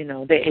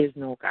 There is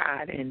no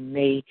God, and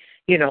they,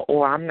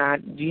 or I'm not,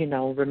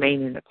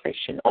 remaining a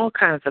Christian. All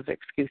kinds of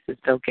excuses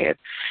they'll give.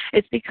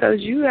 It's because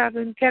you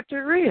haven't kept it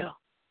real.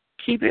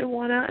 Keep it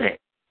 100.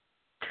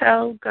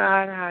 Tell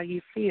God how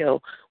you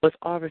feel with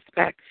all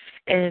respect.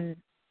 And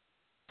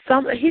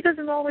he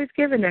doesn't always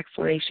give an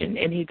explanation,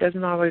 and he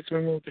doesn't always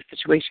remove the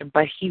situation,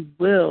 but he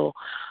will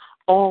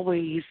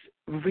always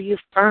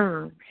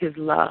reaffirm his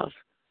love.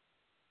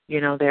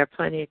 There are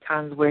plenty of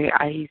times where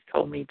he's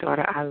told me,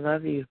 daughter, I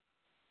love you,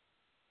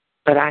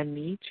 but I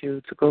need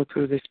you to go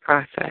through this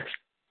process.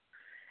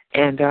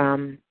 And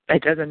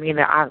it doesn't mean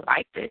that I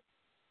liked it.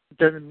 It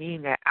doesn't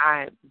mean that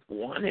I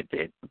wanted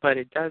it, but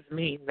it does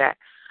mean that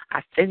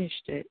I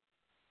finished it,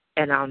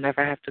 and I'll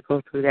never have to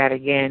go through that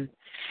again.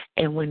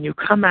 And when you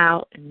come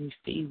out and you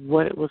see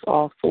what it was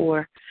all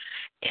for,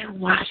 it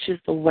washes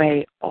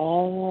away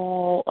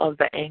all of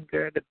the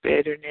anger, the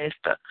bitterness,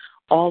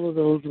 all of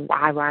those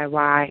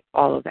why,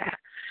 all of that.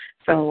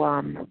 So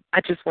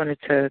I just wanted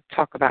to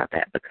talk about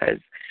that because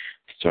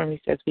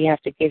Stormie says we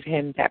have to give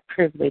him that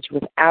privilege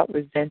without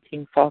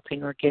resenting,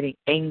 faulting, or getting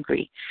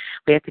angry.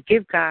 We have to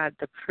give God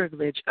the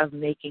privilege of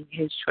making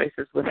his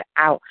choices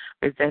without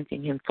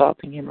resenting him,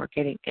 faulting him, or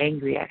getting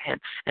angry at him.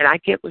 And I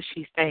get what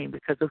she's saying,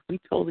 because if we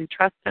totally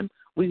trust him,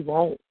 we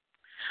won't.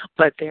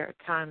 But there are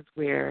times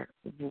where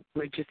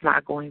we're just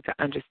not going to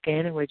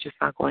understand and we're just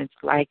not going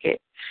to like it.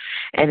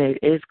 And it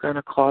is going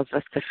to cause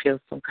us to feel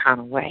some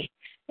kind of way.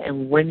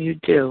 And when you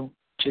do,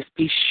 just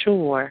be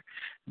sure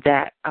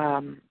that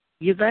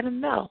you let him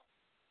know.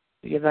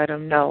 You let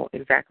him know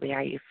exactly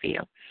how you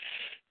feel.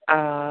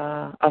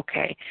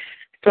 Okay.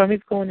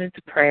 Stormie's going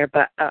into prayer,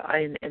 but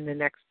in the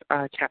next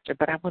chapter.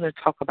 But I want to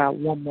talk about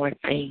one more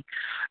thing,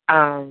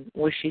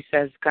 where she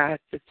says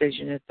God's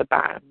decision is the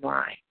bottom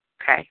line.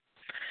 Okay.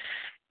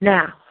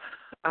 Now,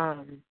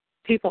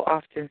 people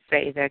often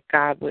say that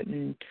God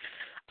wouldn't.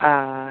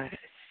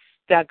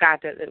 That God,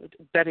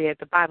 better yet,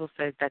 the Bible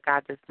says that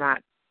God does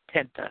not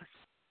tempt us.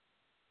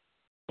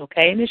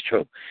 Okay, and it's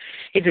true.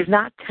 He does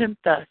not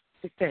tempt us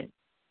to sin.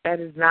 That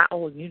is not,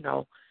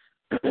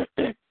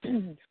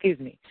 excuse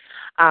me.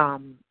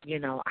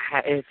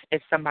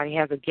 If somebody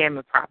has a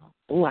gambling problem,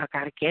 I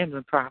got a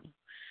gambling problem.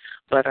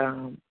 But,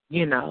 I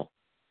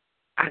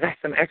got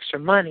some extra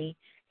money,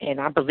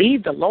 and I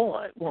believe the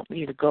Lord wants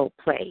me to go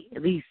play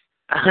at least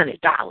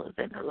 $100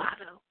 in the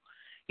lotto.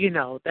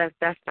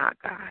 That's not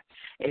God.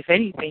 If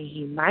anything,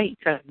 he might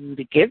tell you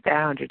to give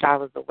that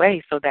 $100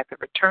 away so that the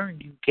return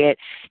you get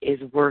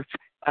is worth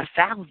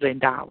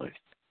 $1,000.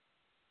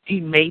 He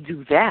may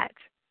do that.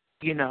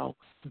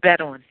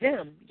 Bet on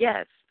him,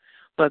 yes,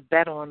 but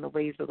bet on the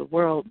ways of the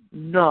world,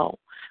 no,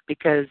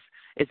 because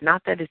it's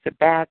not that it's a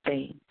bad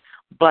thing,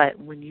 but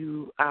when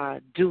you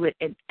do it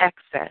in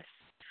excess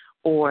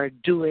or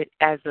do it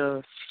as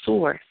a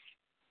source,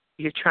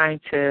 you're trying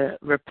to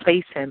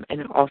replace him, and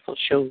it also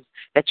shows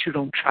that you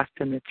don't trust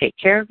him to take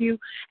care of you,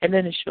 and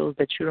then it shows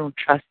that you don't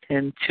trust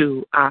him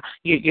to,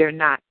 you're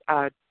not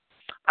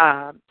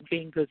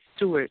being good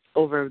stewards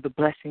over the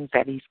blessings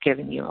that he's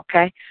given you,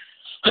 okay?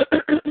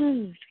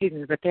 Excuse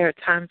me, but there are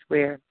times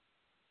where,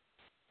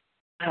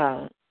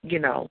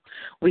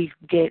 we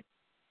get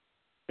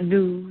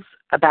news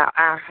about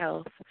our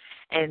health,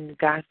 and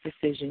God's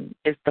decision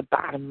is the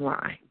bottom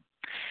line.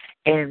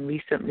 And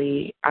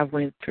recently I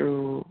went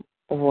through,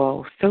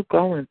 still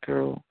going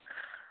through,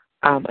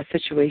 a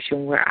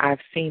situation where I've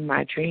seen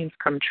my dreams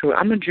come true.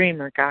 I'm a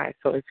dreamer, guys,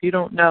 so if you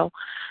don't know,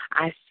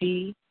 I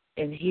see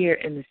and hear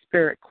in the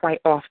spirit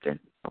quite often,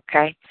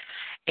 okay?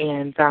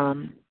 And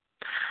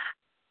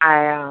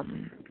I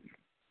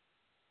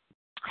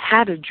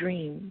had a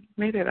dream,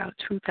 maybe about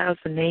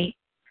 2008,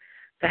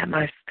 that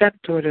my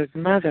stepdaughter's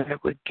mother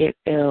would get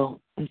ill.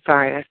 I'm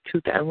sorry,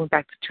 I went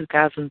back to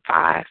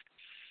 2005.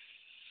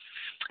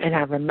 And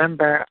I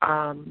remember,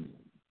 I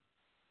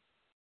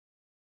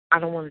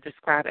don't want to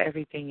describe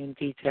everything in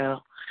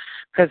detail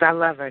because I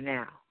love her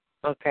now,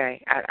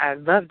 okay? I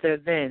loved her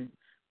then,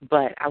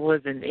 but I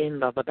wasn't in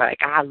love with her.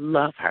 Like, I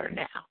love her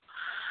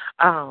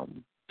now.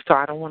 So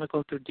I don't want to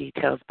go through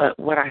details, but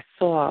what I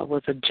saw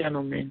was a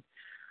gentleman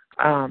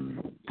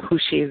who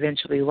she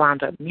eventually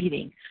wound up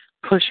meeting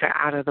push her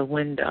out of the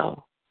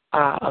window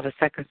of a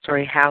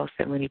second-story house,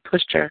 and when he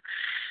pushed her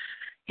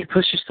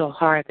so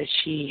hard that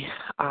she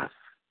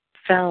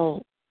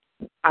fell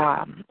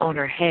on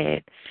her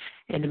head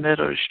in the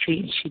middle of the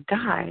street, and she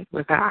died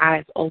with her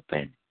eyes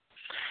open.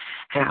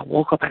 And I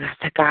woke up and I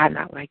said, God,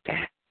 not like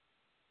that.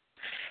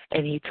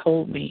 And he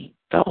told me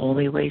the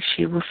only way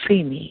she will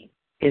see me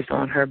is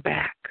on her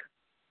back.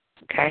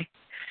 Okay?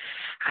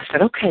 I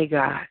said, okay,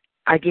 God,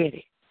 I get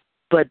it,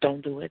 but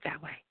don't do it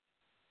that way.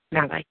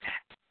 Not like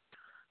that,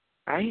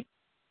 right?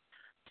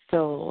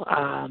 So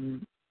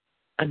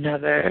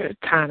another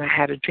time I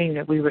had a dream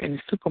that we were in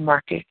the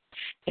supermarket,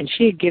 and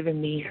she had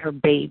given me her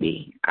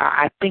baby.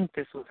 I think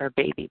this was her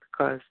baby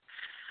because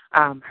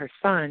her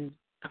son,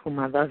 whom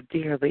I love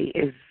dearly,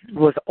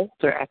 was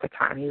older at the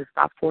time. He was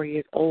about 4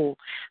 years old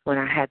when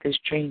I had this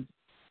dream,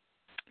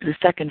 the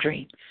second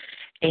dream.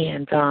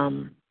 And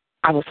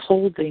I was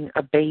holding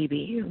a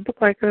baby. It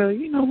looked like a,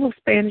 little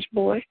Spanish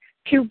boy,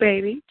 cute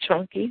baby,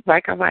 chunky,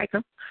 like I like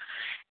him.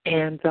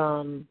 And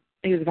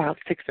he was about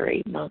 6 or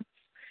 8 months.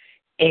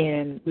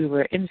 And we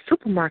were in the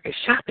supermarket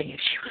shopping, and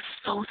she was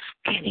so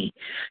skinny.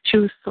 She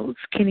was so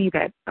skinny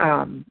that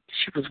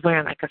she was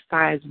wearing like a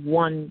size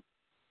 1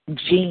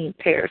 jean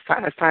pair,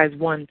 size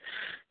 1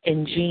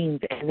 in jeans,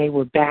 and they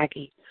were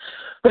baggy.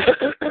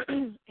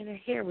 And her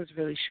hair was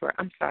really short.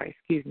 I'm sorry,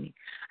 excuse me.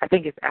 I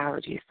think it's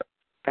allergies. So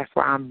that's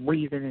why I'm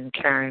wheezing and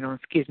carrying on.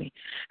 Excuse me.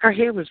 Her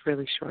hair was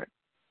really short.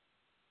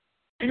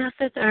 And I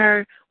said to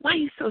her, "Why are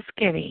you so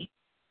skinny?"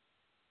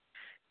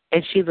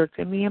 And she looked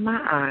at me in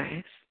my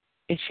eyes,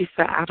 and she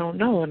said, "I don't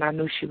know." And I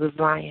knew she was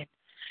lying.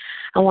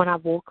 And when I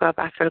woke up,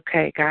 I said,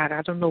 "Okay, God,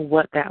 I don't know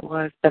what that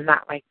was, but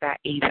not like that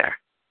either.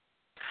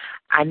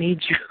 I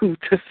need you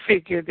to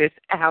figure this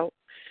out,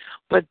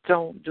 but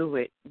don't do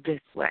it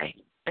this way."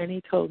 And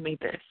he told me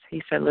this.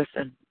 He said,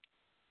 "Listen,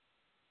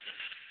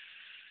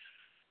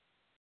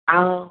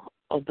 I'll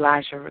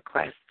oblige your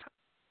request.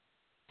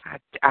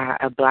 I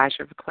oblige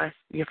your request,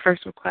 your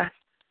first request.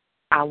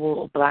 I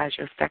will oblige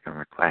your second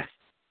request.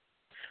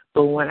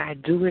 But when I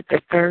do it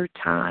the third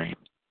time,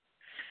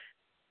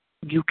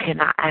 you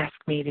cannot ask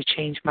me to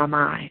change my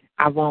mind.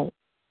 I won't."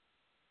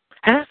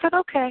 And I said,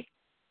 "Okay."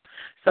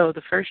 So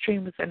the first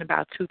dream was in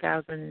about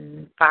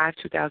 2005,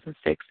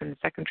 2006, and the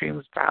second dream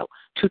was about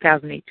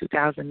 2008,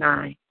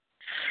 2009.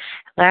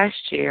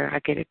 Last year, I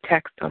get a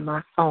text on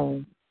my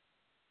phone.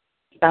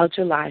 About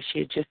July, she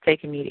had just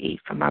taken me to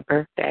eat for my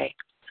birthday.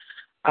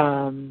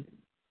 A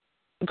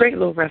great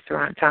little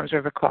restaurant in Toms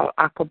River called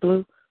Aqua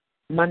Blue.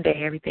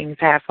 Monday, everything's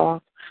half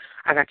off.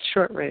 I got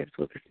short ribs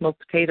with a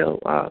smoked potato,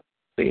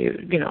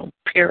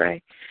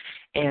 puree,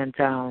 and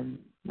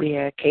we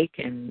had cake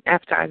and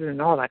appetizers and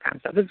all that kind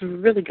of stuff. It was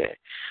really good.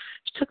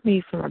 She took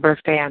me for my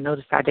birthday. I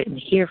noticed I didn't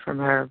hear from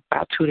her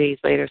about 2 days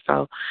later,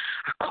 so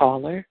I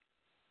call her,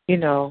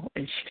 and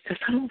she says,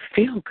 "I don't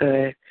feel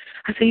good."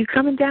 I said, "You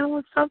coming down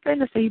with something?"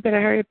 I said, "You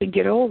better hurry up and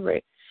get over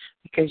it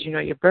because,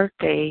 your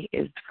birthday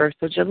is the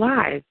 1st of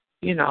July,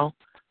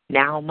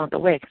 now a month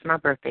away because my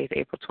birthday is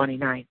April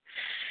 29th."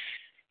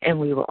 And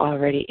we were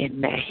already in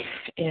May.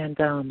 And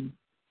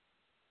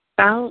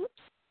about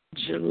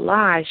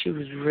July, she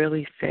was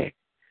really sick,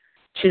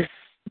 just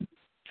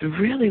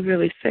really,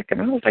 really sick.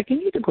 And I was like, "You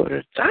need to go to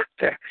the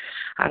doctor."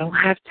 "I don't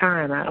have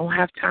time. I don't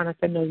have time." I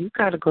said, "No, you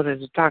got to go to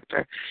the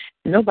doctor.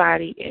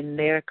 Nobody in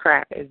their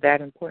crap is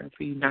that important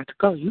for you not to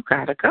go. You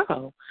got to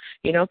go.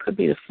 It could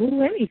be the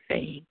flu,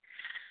 anything."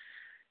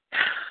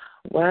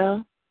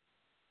 Well,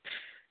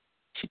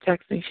 she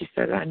texted me. She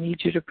said, "I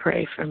need you to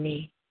pray for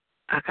me.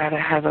 I got to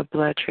have a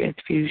blood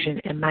transfusion,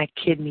 and my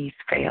kidneys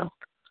failed."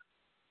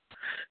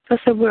 So I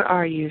said, "Where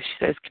are you?" She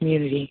says,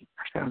 "Community."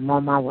 I said, "I'm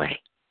on my way."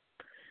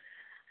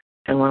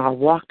 And when I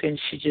walked in,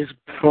 she just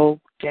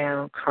broke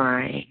down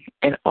crying,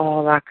 and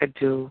all I could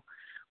do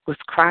was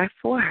cry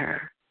for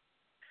her.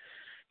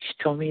 She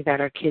told me that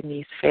her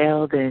kidneys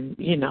failed and,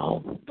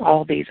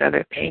 all these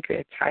other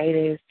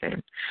pancreatitis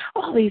and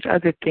all these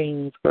other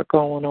things were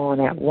going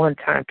on at one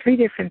time, 3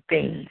 different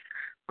things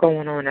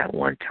going on at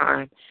one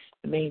time.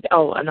 An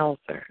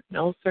ulcer,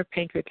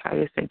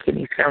 pancreatitis, and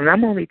kidney failure. And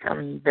I'm only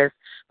telling you this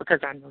because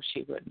I know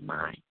she wouldn't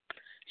mind.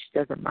 She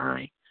doesn't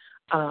mind.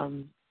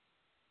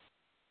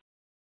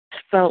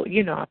 So,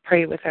 I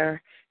prayed with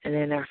her, and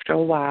then after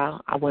a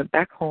while, I went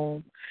back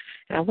home,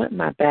 and I went in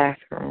my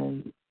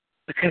bathroom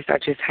because I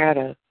just had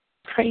a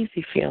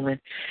crazy feeling,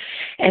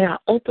 and I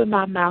opened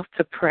my mouth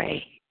to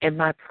pray, and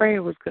my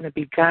prayer was going to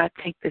be, "God,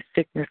 take the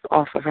sickness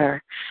off of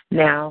her."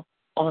 Now,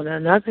 on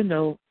another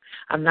note,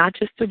 I'm not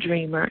just a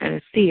dreamer and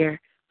a seer,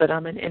 but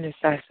I'm an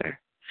intercessor.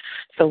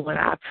 So when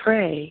I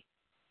pray,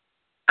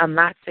 I'm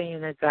not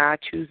saying that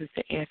God chooses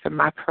to answer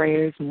my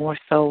prayers more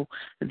so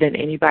than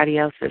anybody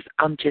else's.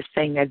 I'm just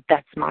saying that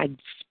that's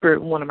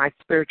one of my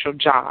spiritual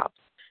jobs,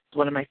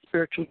 one of my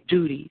spiritual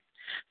duties.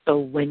 So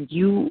when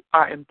you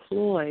are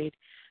employed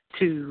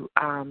to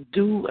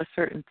do a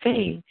certain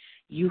thing,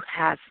 you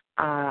have,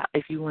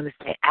 if you want to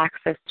say,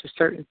 access to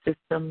certain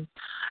systems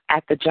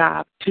at the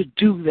job to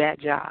do that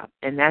job.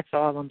 And that's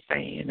all I'm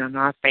saying. I'm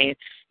not saying,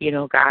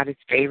 God is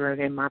favored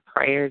in my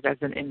prayers as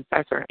an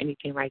intercessor or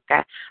anything like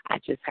that. I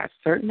just have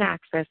certain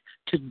access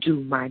to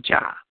do my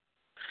job.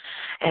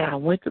 And I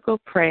went to go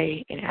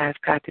pray and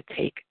ask God to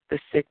take the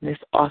sickness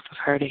off of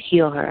her, to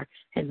heal her.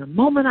 And the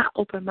moment I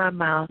opened my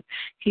mouth,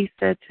 he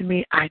said to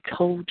me, "I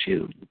told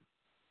you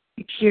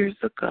years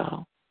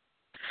ago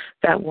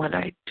that when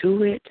I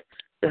do it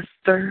the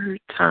third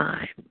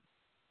time,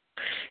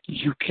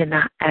 you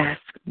cannot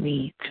ask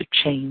me to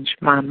change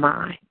my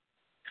mind."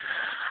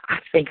 I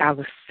think I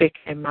was sick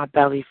in my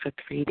belly for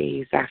 3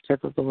 days after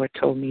the Lord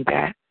told me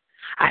that.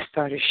 I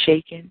started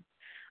shaking.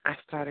 I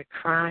started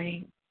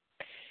crying.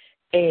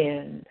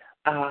 And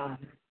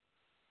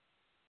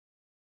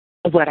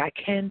what I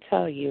can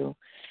tell you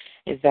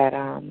is that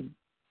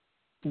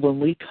when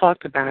we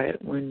talked about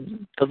it,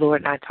 when the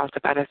Lord and I talked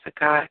about it, I said,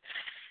 God,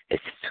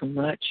 it's too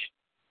much.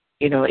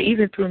 You know, it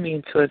even threw me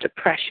into a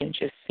depression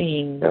just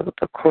seeing the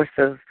course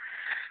of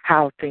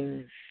how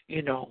things,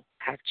 you know,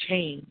 have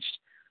changed.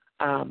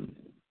 I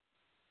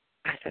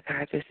said,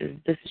 God, this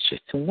is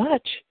just too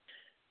much.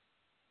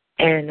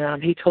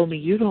 And he told me,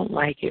 you don't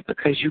like it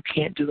because you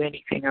can't do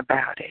anything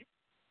about it.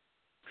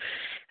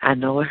 I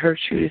know it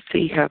hurts you to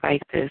see her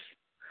like this,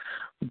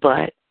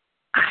 but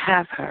I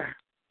have her.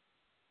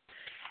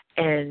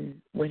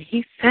 And when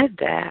he said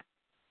that,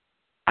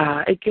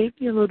 it gave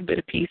me a little bit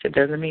of peace. It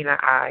doesn't mean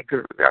I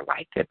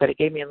liked it, but it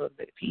gave me a little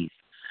bit of peace.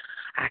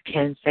 I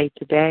can say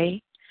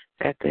today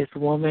that this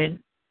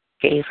woman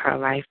gave her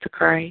life to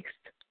Christ,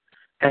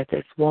 that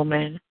this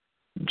woman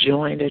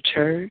joined a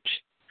church,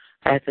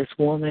 that this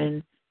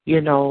woman, you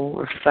know,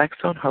 reflects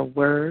on her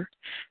word,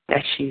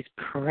 that she's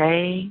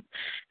praying,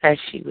 that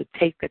she would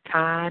take the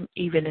time,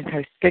 even in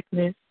her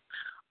sickness,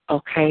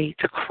 okay,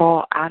 to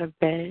crawl out of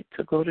bed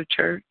to go to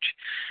church,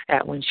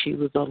 that when she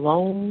was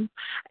alone,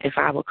 if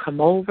I would come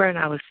over and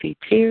I would see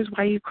tears,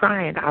 why are you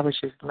crying? I was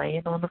just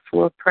laying on the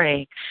floor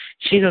praying.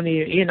 She don't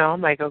even, you know,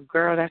 I'm like, oh,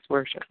 girl, that's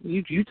worship.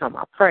 You talking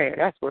about prayer,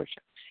 that's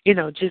worship. You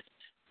know, just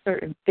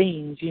certain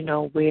things, you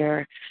know,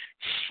 where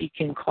she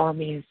can call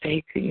me and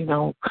say, you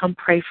know, come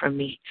pray for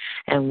me,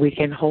 and we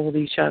can hold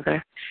each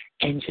other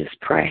and just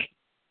pray.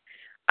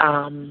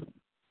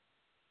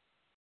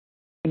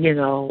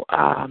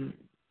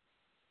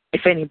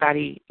 If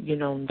anybody, you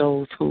know,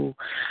 knows who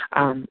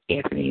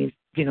Anthony's,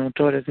 you know,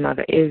 daughter's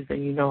mother is,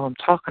 then you know who I'm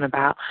talking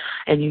about,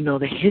 and you know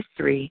the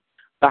history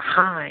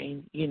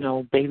behind, you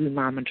know, baby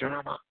mama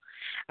drama.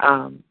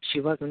 She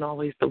wasn't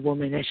always the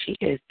woman that she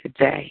is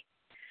today.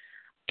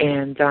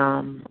 And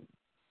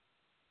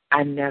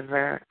I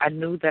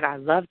knew that I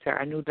loved her.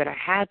 I knew that I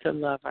had to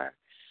love her.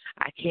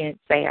 I can't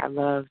say I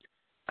loved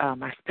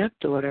my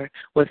stepdaughter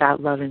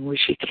without loving where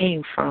she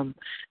came from,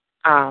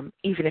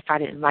 even if I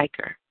didn't like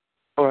her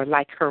or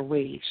like her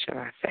ways, should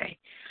I say.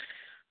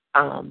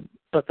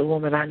 But the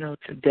woman I know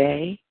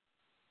today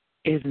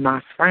is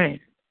my friend.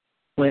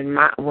 When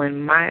her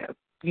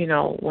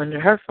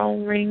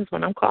phone rings,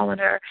 when I'm calling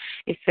her,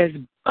 it says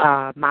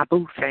my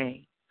boo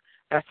thing.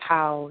 That's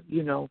how,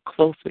 you know,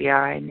 close we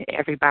are, and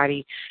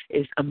everybody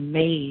is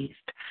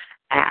amazed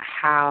at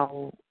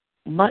how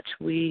much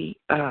we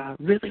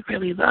really,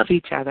 really love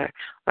each other,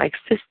 like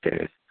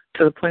sisters,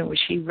 to the point where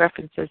she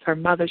references her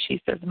mother.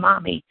 She says,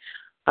 Mommy,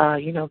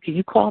 you know, can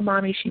you call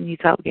Mommy? She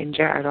needs help getting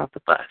Jared off the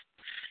bus,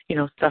 you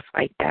know, stuff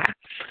like that.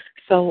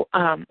 So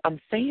I'm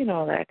saying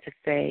all that to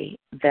say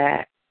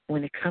that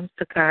when it comes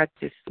to God's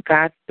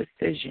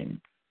decision,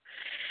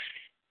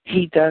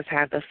 he does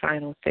have the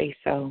final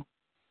say-so.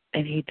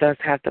 And he does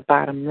have the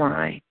bottom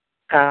line.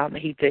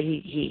 His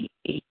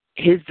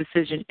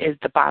decision is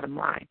the bottom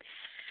line.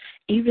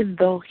 Even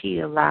though he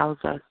allows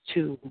us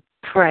to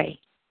pray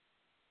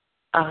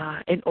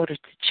in order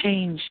to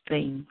change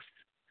things,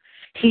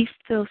 he's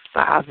still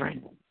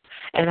sovereign.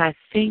 And I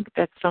think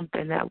that's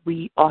something that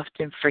we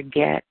often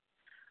forget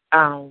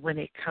when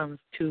it comes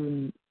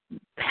to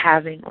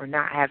having or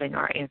not having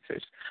our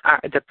answers,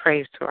 the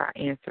prayers to our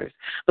answers,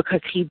 because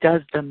he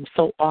does them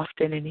so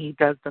often and he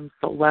does them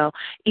so well.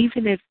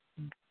 Even if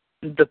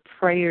the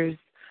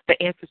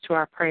answers to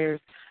our prayers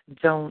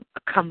don't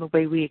come the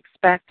way we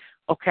expect,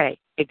 okay,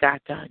 it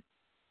got done.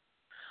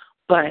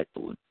 But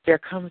there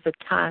comes a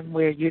time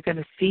where you're going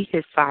to see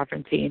his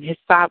sovereignty, and his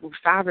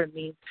sovereign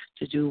means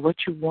to do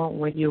what you want,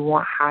 when you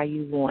want, how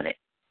you want it,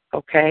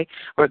 okay,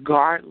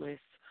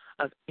 regardless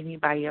of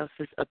anybody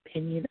else's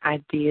opinion,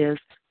 ideas,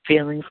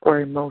 feelings,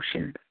 or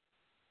emotions.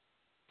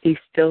 He's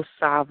still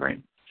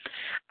sovereign,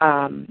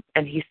 and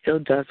he still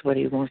does what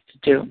he wants to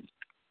do.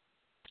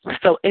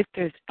 So if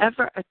there's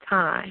ever a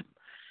time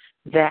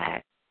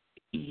that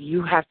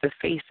you have to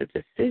face a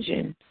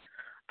decision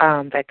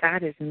that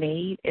God has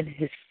made in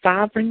his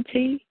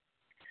sovereignty,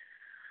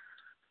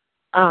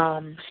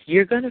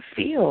 you're going to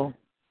feel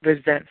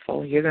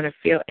resentful. You're going to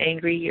feel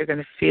angry. You're going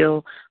to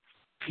feel,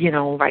 you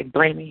know, like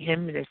blaming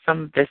him. And there's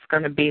some that's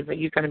going to be,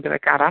 you're going to be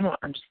like, God, I don't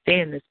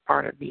understand this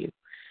part of you.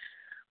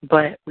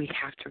 But we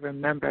have to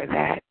remember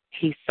that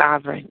he's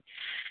sovereign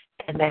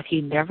and that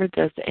he never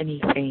does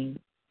anything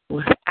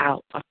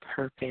without a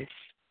purpose.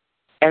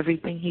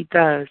 Everything he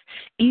does,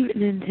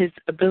 even in his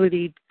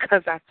ability,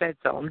 because I said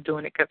so, I'm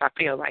doing it because I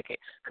feel like it,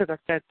 because I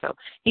said so.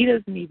 He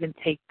doesn't even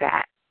take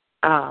that,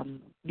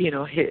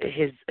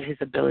 his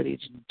ability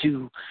to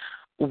do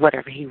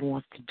whatever he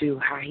wants to do,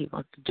 how he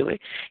wants to do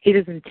it. He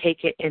doesn't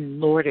take it and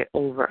lord it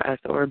over us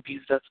or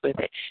abuse us with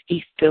it.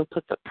 He still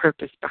puts a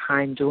purpose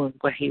behind doing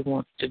what he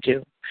wants to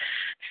do.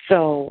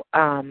 So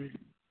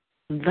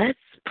let's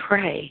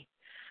pray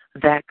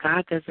that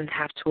God doesn't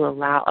have to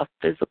allow a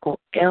physical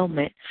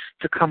ailment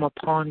to come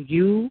upon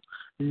you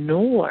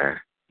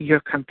nor your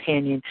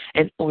companion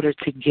in order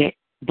to get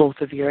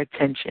both of your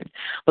attention.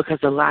 Because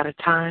a lot of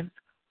times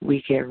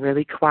we get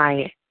really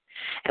quiet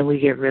and we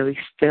get really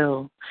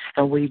still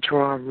and we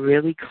draw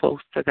really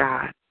close to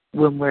God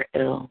when we're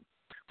ill,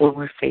 when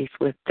we're faced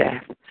with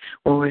death,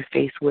 when we're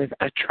faced with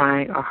a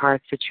trying or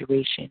hard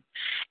situation.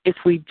 If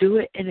we do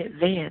it in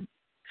advance,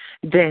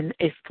 then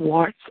it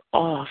thwarts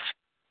off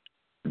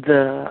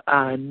the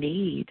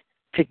need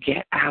to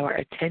get our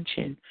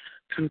attention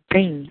through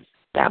things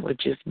that would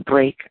just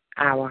break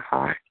our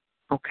heart,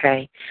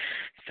 okay?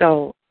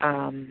 So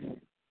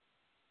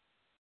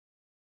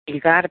you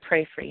got to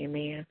pray for your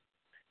man.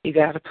 You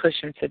got to push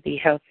him to be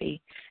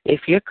healthy.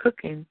 If you're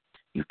cooking,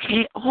 you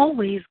can't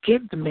always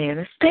give the man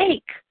a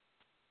steak.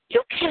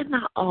 You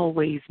cannot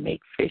always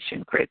make fish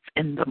and grits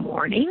in the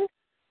morning.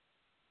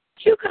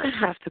 You're going to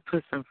have to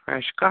put some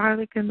fresh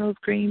garlic in those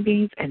green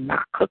beans and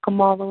not cook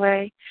them all the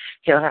way.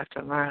 He'll have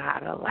to learn how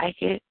to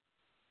like it.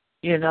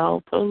 You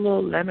know, put a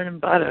little lemon and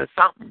butter or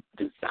something.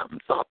 Do something,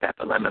 salt,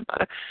 pepper, lemon,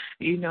 butter.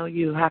 You know,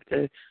 you have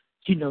to,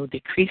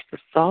 decrease the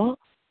salt.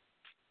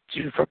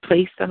 To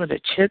replace some of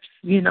the chips,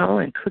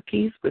 and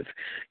cookies with,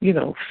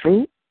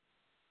 fruit.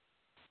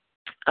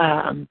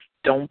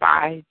 Don't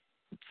buy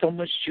so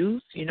much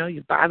juice.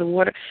 You buy the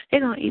water. They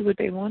don't eat what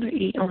they want to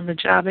eat on the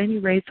job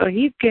anyway. So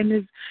he's getting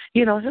his,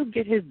 he'll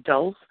get his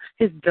dose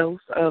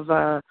of,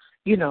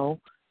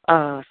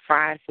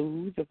 fried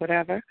foods or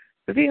whatever.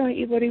 Because he don't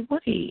eat what he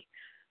want to eat.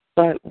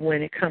 But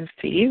when it comes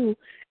to you,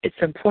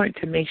 it's important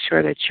to make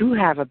sure that you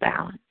have a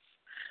balance.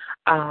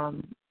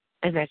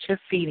 And that you're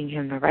feeding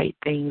him the right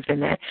things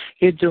and that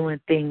you're doing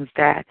things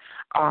that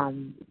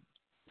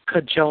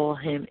cajole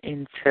him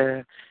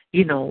into,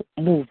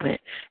 movement.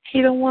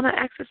 He don't want to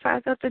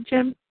exercise at the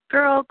gym.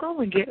 Girl,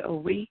 go and get a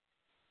Wii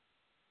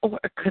or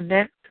a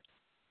Connect.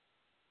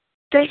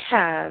 They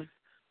have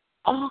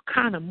all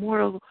kind of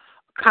Mortal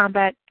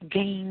Kombat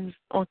games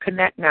on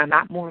Connect. Now,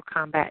 not Mortal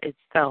Kombat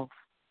itself,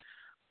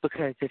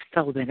 because if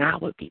so, then I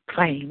would be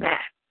playing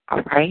that.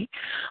 All right?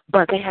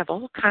 But they have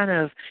all kind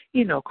of,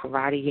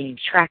 karate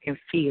games, track and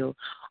field,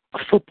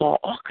 football,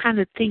 all kind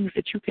of things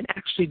that you can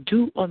actually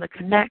do on the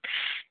Connect.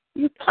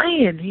 You're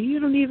playing. You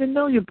don't even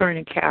know you're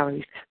burning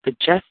calories. The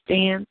Just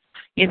Dance,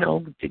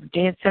 the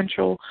Dance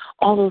Central,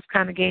 all those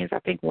kind of games. I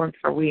think one's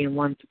for Wii and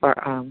one's for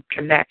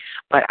Connect.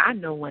 But I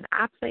know when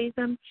I play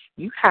them,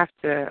 you have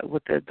to,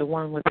 with the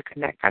one with the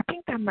Connect, I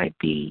think that might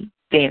be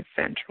Dance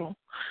Central,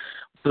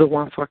 the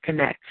one for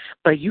Connect.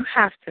 But you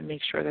have to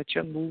make sure that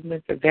your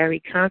movements are very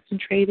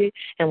concentrated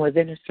and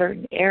within a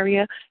certain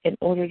area in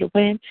order to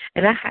win.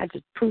 And I had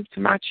to prove to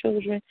my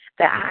children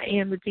that I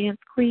am the dance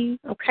queen,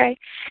 okay?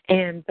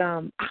 And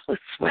I was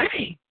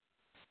sweating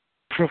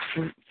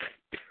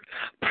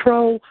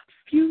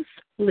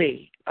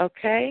profusely,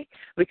 okay?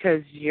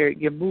 Because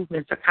your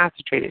movements are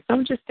concentrated. So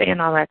I'm just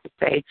saying all that to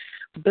say,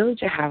 build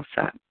your house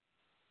up.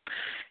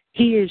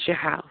 He is your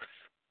house,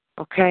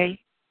 okay?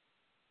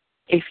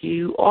 If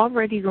you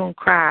already going to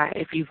cry,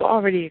 if you've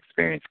already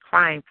experienced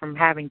crying from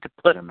having to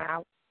put him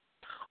out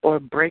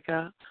or break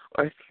up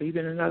or sleep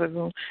in another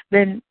room,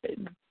 then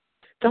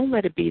don't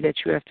let it be that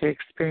you have to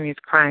experience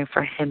crying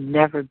for him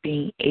never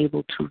being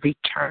able to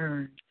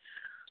return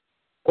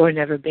or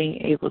never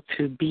being able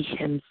to be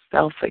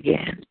himself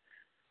again.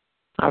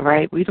 All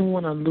right? We don't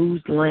want to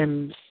lose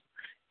limbs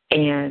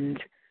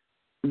and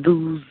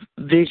lose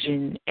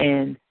vision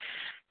and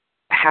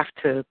have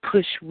to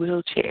push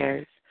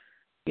wheelchairs,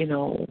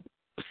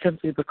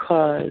 simply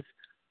because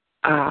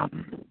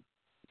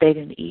they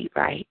didn't eat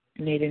right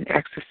and they didn't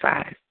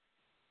exercise.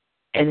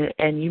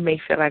 And you may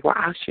feel like, well,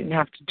 I shouldn't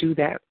have to do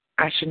that.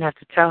 I shouldn't have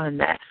to tell him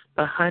that.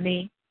 But,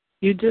 honey,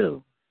 you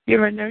do.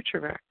 You're a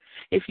nurturer.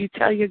 If you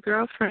tell your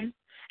girlfriend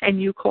and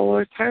you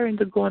coerce her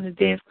into going to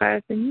dance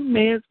class, then you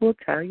may as well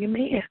tell your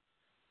man.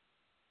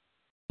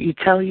 You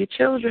tell your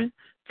children,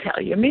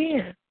 tell your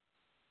man.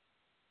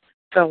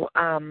 So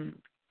I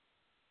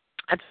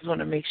just want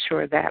to make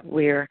sure that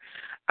we're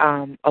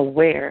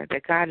aware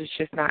that God is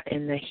just not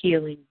in the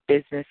healing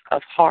business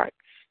of hearts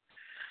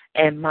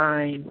and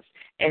minds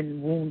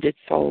and wounded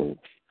souls,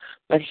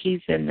 but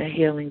he's in the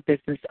healing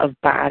business of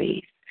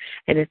bodies.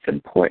 And it's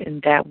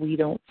important that we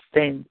don't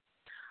sin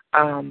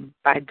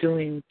by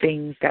doing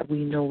things that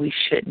we know we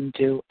shouldn't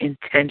do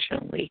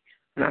intentionally.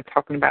 I'm not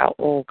talking about,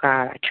 oh,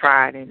 God, I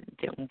tried and it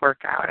didn't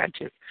work out. I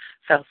just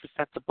felt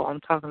susceptible. I'm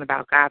talking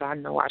about, God, I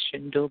know I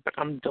shouldn't do it, but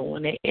I'm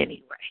doing it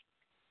anyway.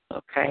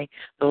 Okay?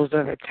 Those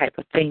are the type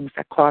of things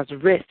that cause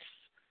risks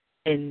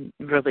in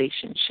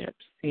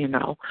relationships,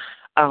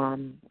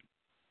 And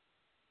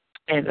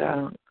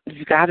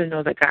you got to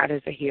know that God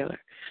is a healer.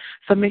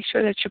 So make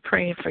sure that you're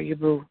praying for your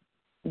boo,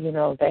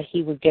 that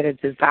he would get a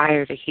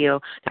desire to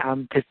heal.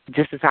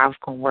 This is how it's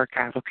going to work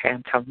out, okay?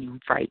 I'm telling you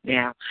right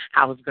now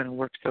how it's going to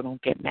work, so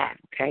don't get mad,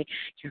 okay?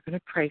 You're going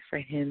to pray for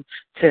him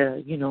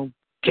to,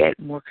 get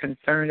more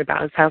concerned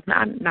about his health,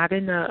 not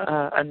in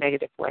a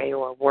negative way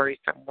or a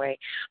worrisome way,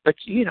 but,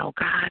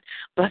 God,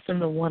 bless him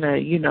to want to,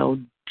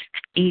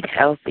 eat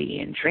healthy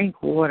and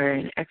drink water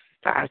and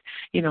exercise,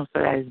 so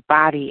that his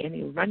body, and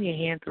you run your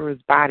hand through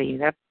his body.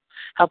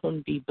 help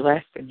him be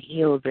blessed and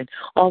healed and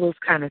all those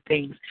kind of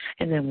things.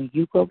 And then when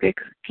you go get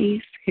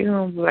cookies, you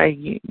know, like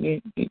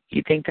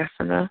you think that's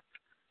enough?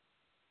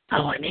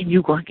 Oh, and then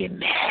you're going to get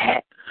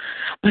mad.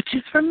 But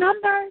just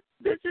remember,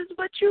 this is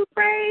what you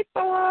prayed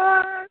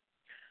for,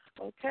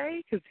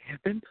 okay? Because there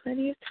have been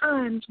plenty of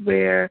times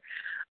where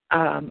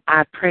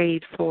I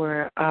prayed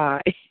for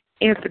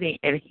Anthony,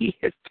 and he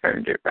has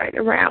turned it right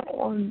around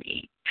on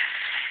me.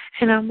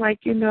 And I'm like,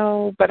 you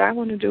know, but I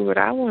want to do what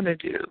I want to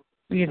do,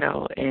 you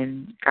know,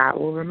 and God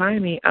will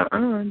remind me,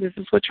 this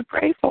is what you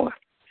prayed for.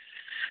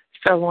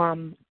 So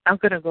I'm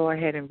going to go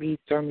ahead and read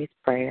Stormie's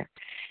prayer,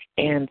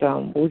 and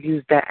we'll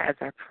use that as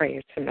our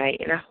prayer tonight.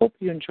 And I hope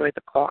you enjoyed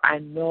the call. I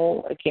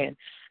know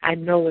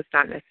it's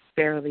not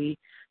necessarily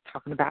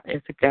talking about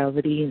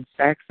infidelity and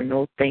sex and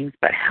those things,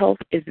 but health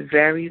is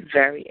very,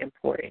 very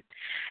important.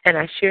 And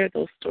I share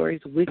those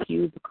stories with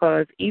you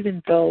because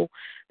even though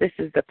this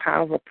is the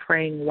power of a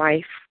praying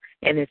wife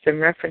and it's in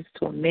reference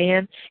to a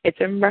man, it's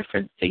in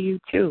reference to you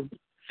too.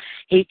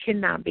 He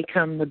cannot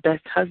become the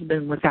best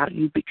husband without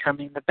you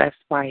becoming the best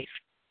wife.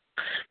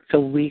 So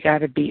we got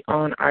to be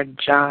on our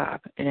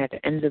job. And at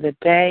the end of the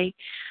day,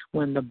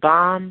 when the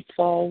bombs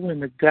fall, when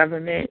the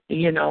government,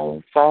 you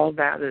know, falls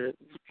out,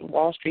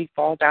 Wall Street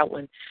falls out,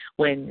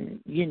 when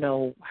you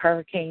know,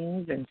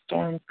 hurricanes and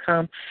storms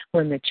come,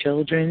 when the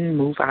children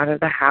move out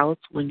of the house,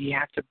 when you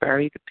have to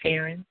bury the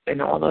parents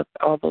and all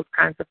those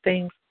kinds of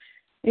things,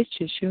 it's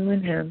just you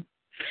and him.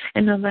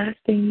 And the last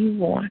thing you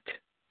want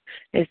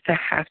is to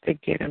have to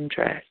get him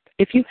dressed.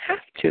 If you have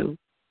to,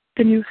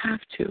 then you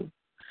have to.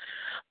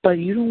 But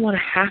you don't want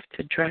to have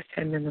to dress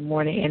him in the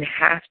morning and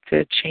have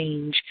to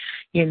change,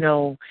 you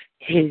know,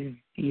 his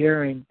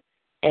urine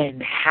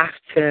and have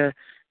to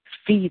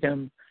feed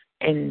him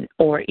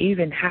or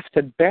even have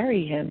to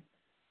bury him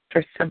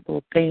for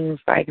simple things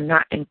like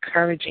not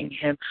encouraging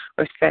him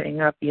or setting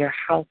up your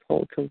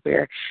household to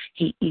where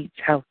he eats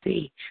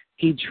healthy,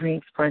 he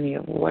drinks plenty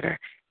of water,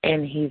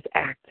 and he's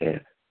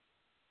active.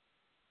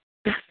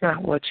 That's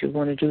not what you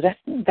want to do.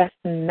 That's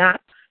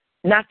not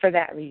for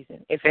that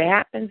reason. If it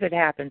happens, it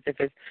happens. If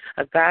it's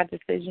a God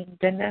decision,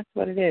 then that's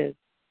what it is.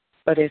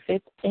 But if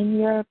it's in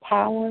your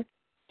power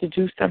to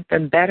do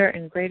something better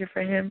and greater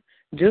for him,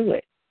 do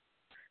it.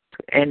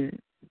 And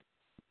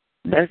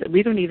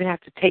we don't even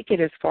have to take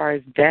it as far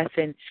as death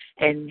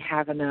and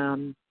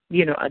having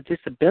you know, a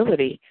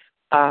disability.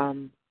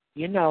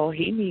 You know,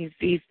 he needs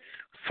these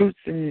fruits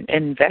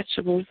and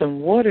vegetables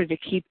and water to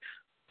keep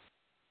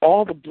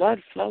all the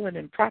blood flowing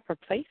in proper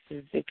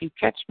places, if you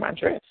catch my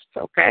drift,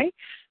 okay?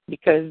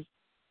 Because,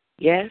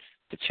 yes,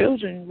 the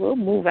children will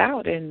move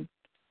out and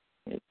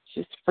it's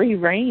just free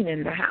reign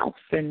in the house,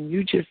 and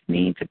you just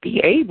need to be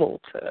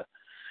able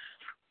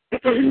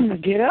to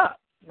get up,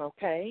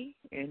 okay?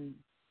 And,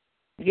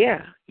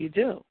 yeah, you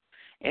do.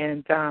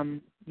 And,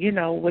 you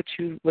know, what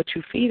you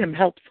feed them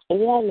helps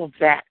all of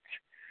that,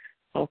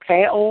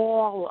 okay?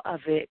 All of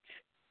it,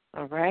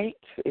 all right?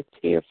 It's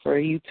here for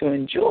you to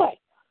enjoy.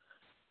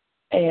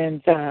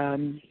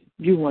 And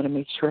you want to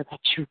make sure that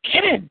you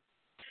can.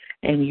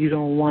 And you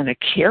don't want to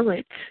kill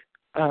it,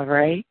 all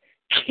right?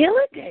 Kill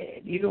it,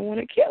 Dad. You don't want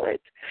to kill it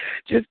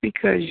just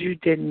because you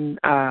didn't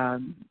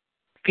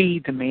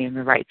feed the man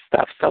the right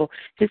stuff. So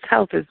his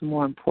health is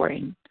more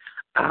important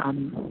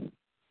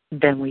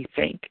than we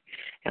think.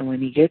 And when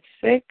he gets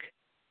sick,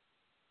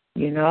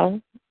 you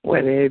know,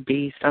 whether it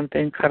be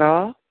something cut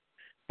off,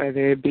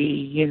 whether it be,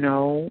 you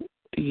know,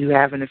 you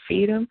having to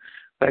feed him,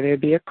 whether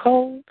it be a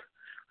cold,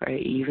 or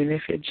even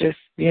if it just,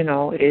 you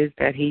know, is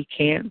that he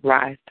can't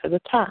rise to the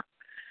top.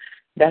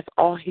 That's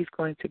all he's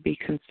going to be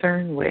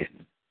concerned with.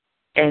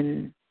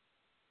 And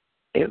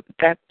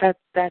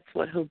that's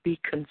what he'll be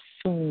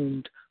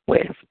consumed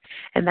with.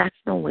 And that's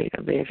no way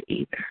to live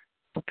either,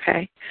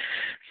 okay?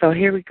 So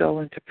here we go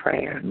into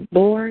prayer.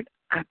 Lord,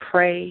 I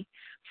pray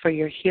for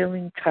your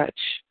healing touch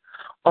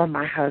on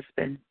my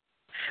husband.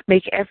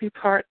 Make every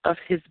part of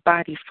his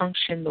body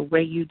function the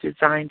way you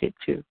designed it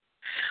to.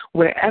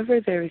 Wherever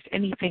there is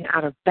anything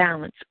out of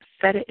balance,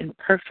 set it in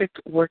perfect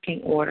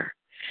working order.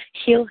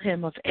 Heal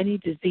him of any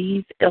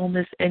disease,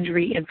 illness,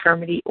 injury,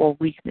 infirmity, or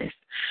weakness.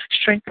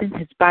 Strengthen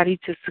his body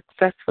to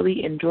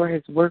successfully endure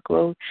his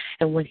workload,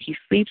 and when he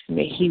sleeps,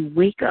 may he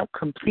wake up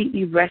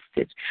completely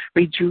rested,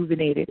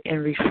 rejuvenated,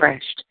 and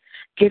refreshed.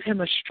 Give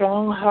him a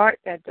strong heart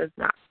that does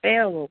not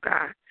fail, oh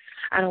God.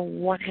 I don't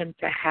want him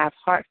to have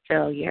heart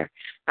failure,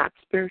 not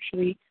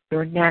spiritually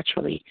nor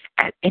naturally,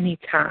 at any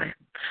time.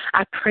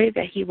 I pray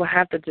that he will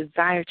have the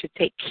desire to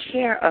take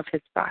care of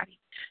his body,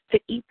 to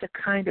eat the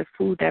kind of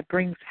food that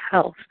brings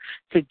health,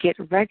 to get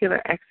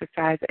regular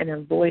exercise and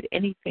avoid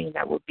anything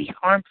that would be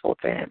harmful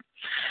to him.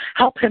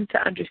 Help him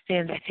to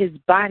understand that his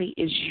body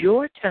is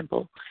your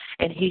temple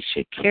and he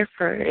should care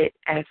for it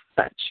as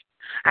such.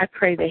 I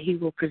pray that he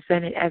will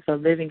present it as a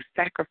living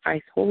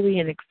sacrifice, holy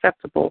and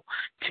acceptable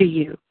to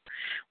you.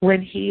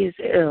 When he is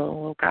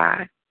ill, oh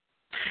God,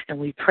 and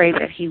we pray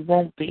that he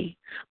won't be,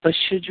 but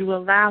should you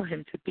allow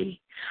him to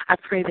be, I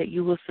pray that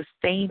you will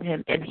sustain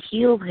him and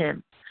heal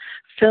him.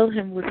 Fill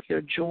him with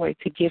your joy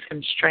to give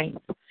him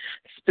strength.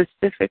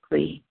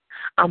 Specifically,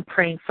 I'm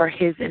praying for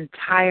his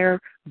entire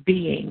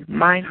being,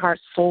 mind, heart,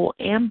 soul,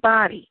 and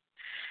body.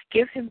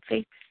 Give him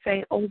faith to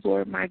say, oh,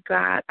 Lord, my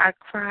God, I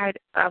cried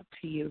out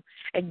to you,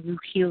 and you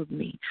healed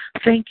me.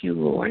 Thank you,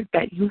 Lord,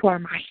 that you are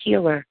my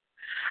healer.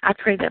 I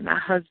pray that my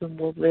husband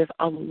will live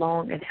a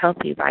long and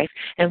healthy life,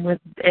 and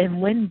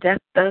when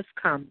death does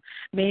come,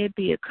 may it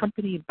be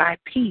accompanied by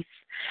peace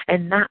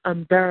and not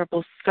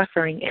unbearable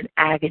suffering and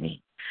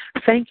agony.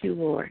 Thank you,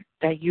 Lord,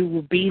 that you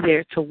will be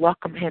there to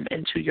welcome him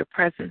into your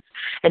presence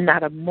and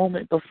not a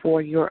moment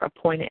before your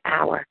appointed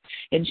hour.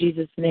 In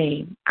Jesus'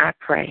 name, I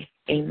pray.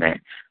 Amen.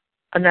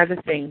 Another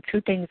thing,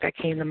 2 things that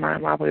came to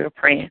mind while we were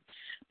praying.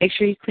 Make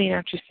sure you clean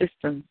out your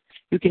system.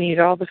 You can eat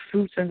all the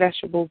fruits and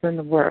vegetables in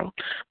the world,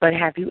 but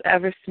have you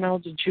ever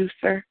smelled a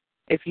juicer?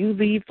 If you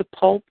leave the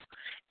pulp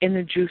in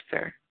the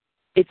juicer,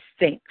 it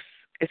stinks.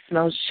 It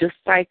smells just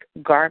like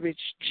garbage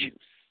juice,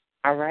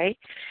 all right?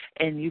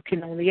 And you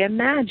can only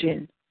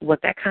imagine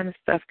what that kind of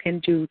stuff can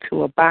do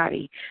to a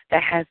body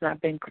that has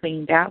not been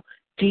cleaned out.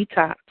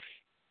 Detox.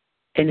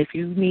 And if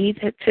you need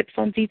tips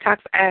on detox,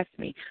 ask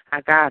me.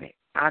 I got it.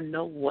 I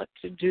know what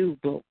to do,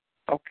 boo.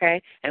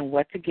 Okay, and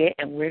what to get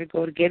and where to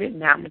go to get it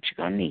and how much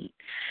you're going to need.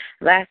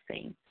 Last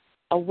thing,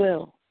 a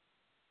will.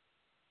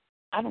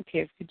 I don't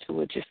care if you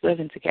two are just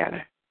living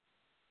together,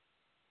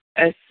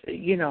 and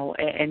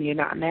you're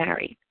not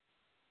married.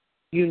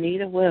 You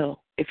need a will.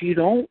 If you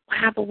don't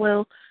have a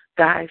will,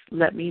 guys,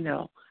 let me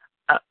know.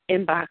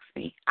 Inbox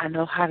me. I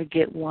know how to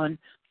get one,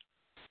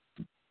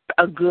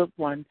 a good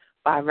one,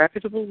 by a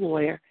reputable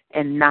lawyer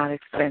and not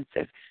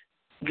expensive.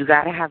 You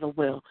got to have a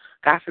will.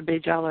 God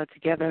forbid y'all are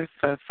together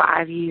for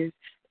 5 years.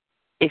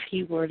 If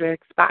he were to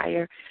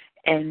expire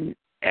and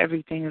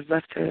everything is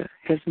left to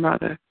his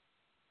mother,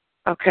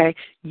 okay,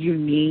 you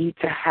need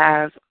to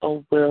have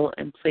a will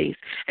in place.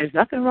 There's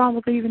nothing wrong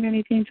with leaving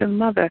anything to the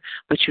mother,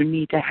 but you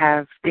need to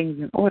have things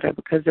in order,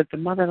 because if the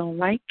mother don't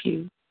like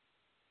you,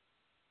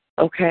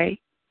 okay,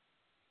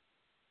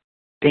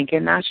 think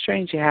it not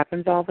strange. It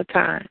happens all the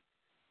time.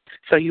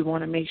 So you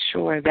want to make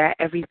sure that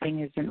everything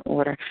is in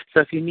order.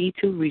 So if you need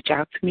to, reach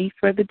out to me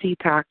for the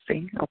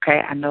detoxing, okay?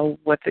 I know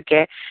what to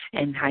get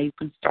and how you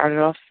can start it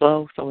off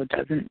slow so it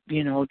doesn't,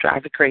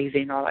 drive you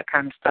crazy and all that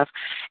kind of stuff.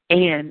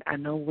 And I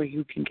know where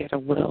you can get a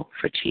will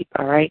for cheap,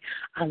 all right?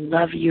 I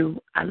love you.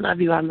 I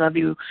love you. I love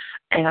you.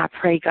 And I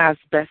pray God's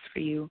best for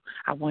you.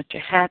 I want you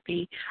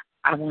happy.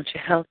 I want you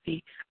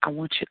healthy. I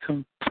want you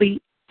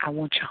complete. I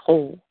want you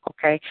whole,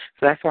 okay?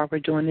 So that's why we're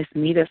doing this.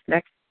 Meet us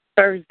next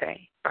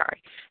Thursday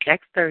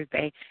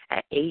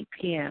at 8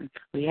 p.m.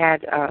 We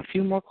had a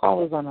few more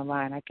callers on the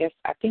line.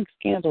 I think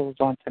Scandal was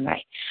on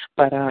tonight,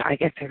 but I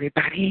guess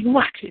everybody ain't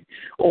watching.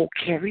 Oh,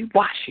 Kerry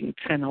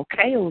Washington,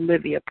 okay?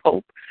 Olivia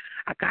Pope,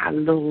 I got a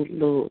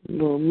little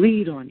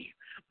lead on you.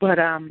 But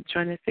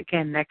join us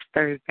again next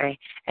Thursday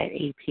at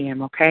 8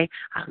 p.m., okay?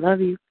 I love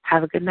you.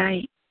 Have a good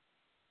night.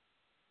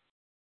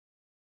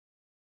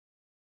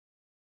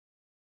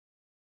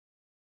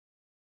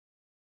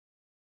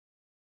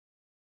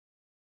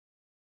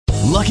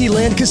 Lucky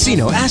Land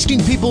Casino,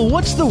 asking people,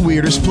 what's the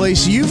weirdest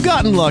place you've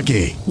gotten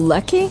lucky?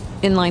 Lucky?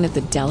 In line at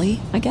the deli,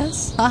 I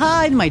guess?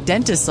 Aha, in my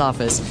dentist's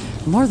office.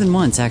 More than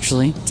once,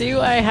 actually. Do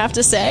I have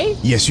to say?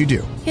 Yes, you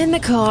do. In the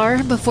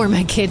car before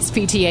my kids'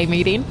 PTA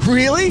meeting.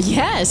 Really?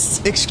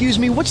 Yes. Excuse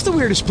me, what's the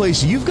weirdest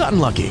place you've gotten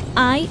lucky?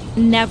 I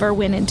never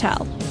win and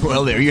tell.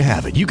 Well, there you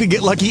have it. You can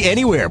get lucky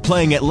anywhere,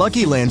 playing at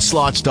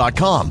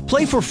LuckyLandSlots.com.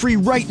 Play for free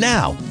right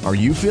now. Are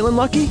you feeling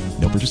lucky?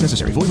 No purchase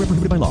necessary. Void where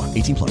prohibited by law.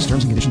 18+.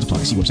 Terms and conditions apply.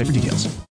 See website for details.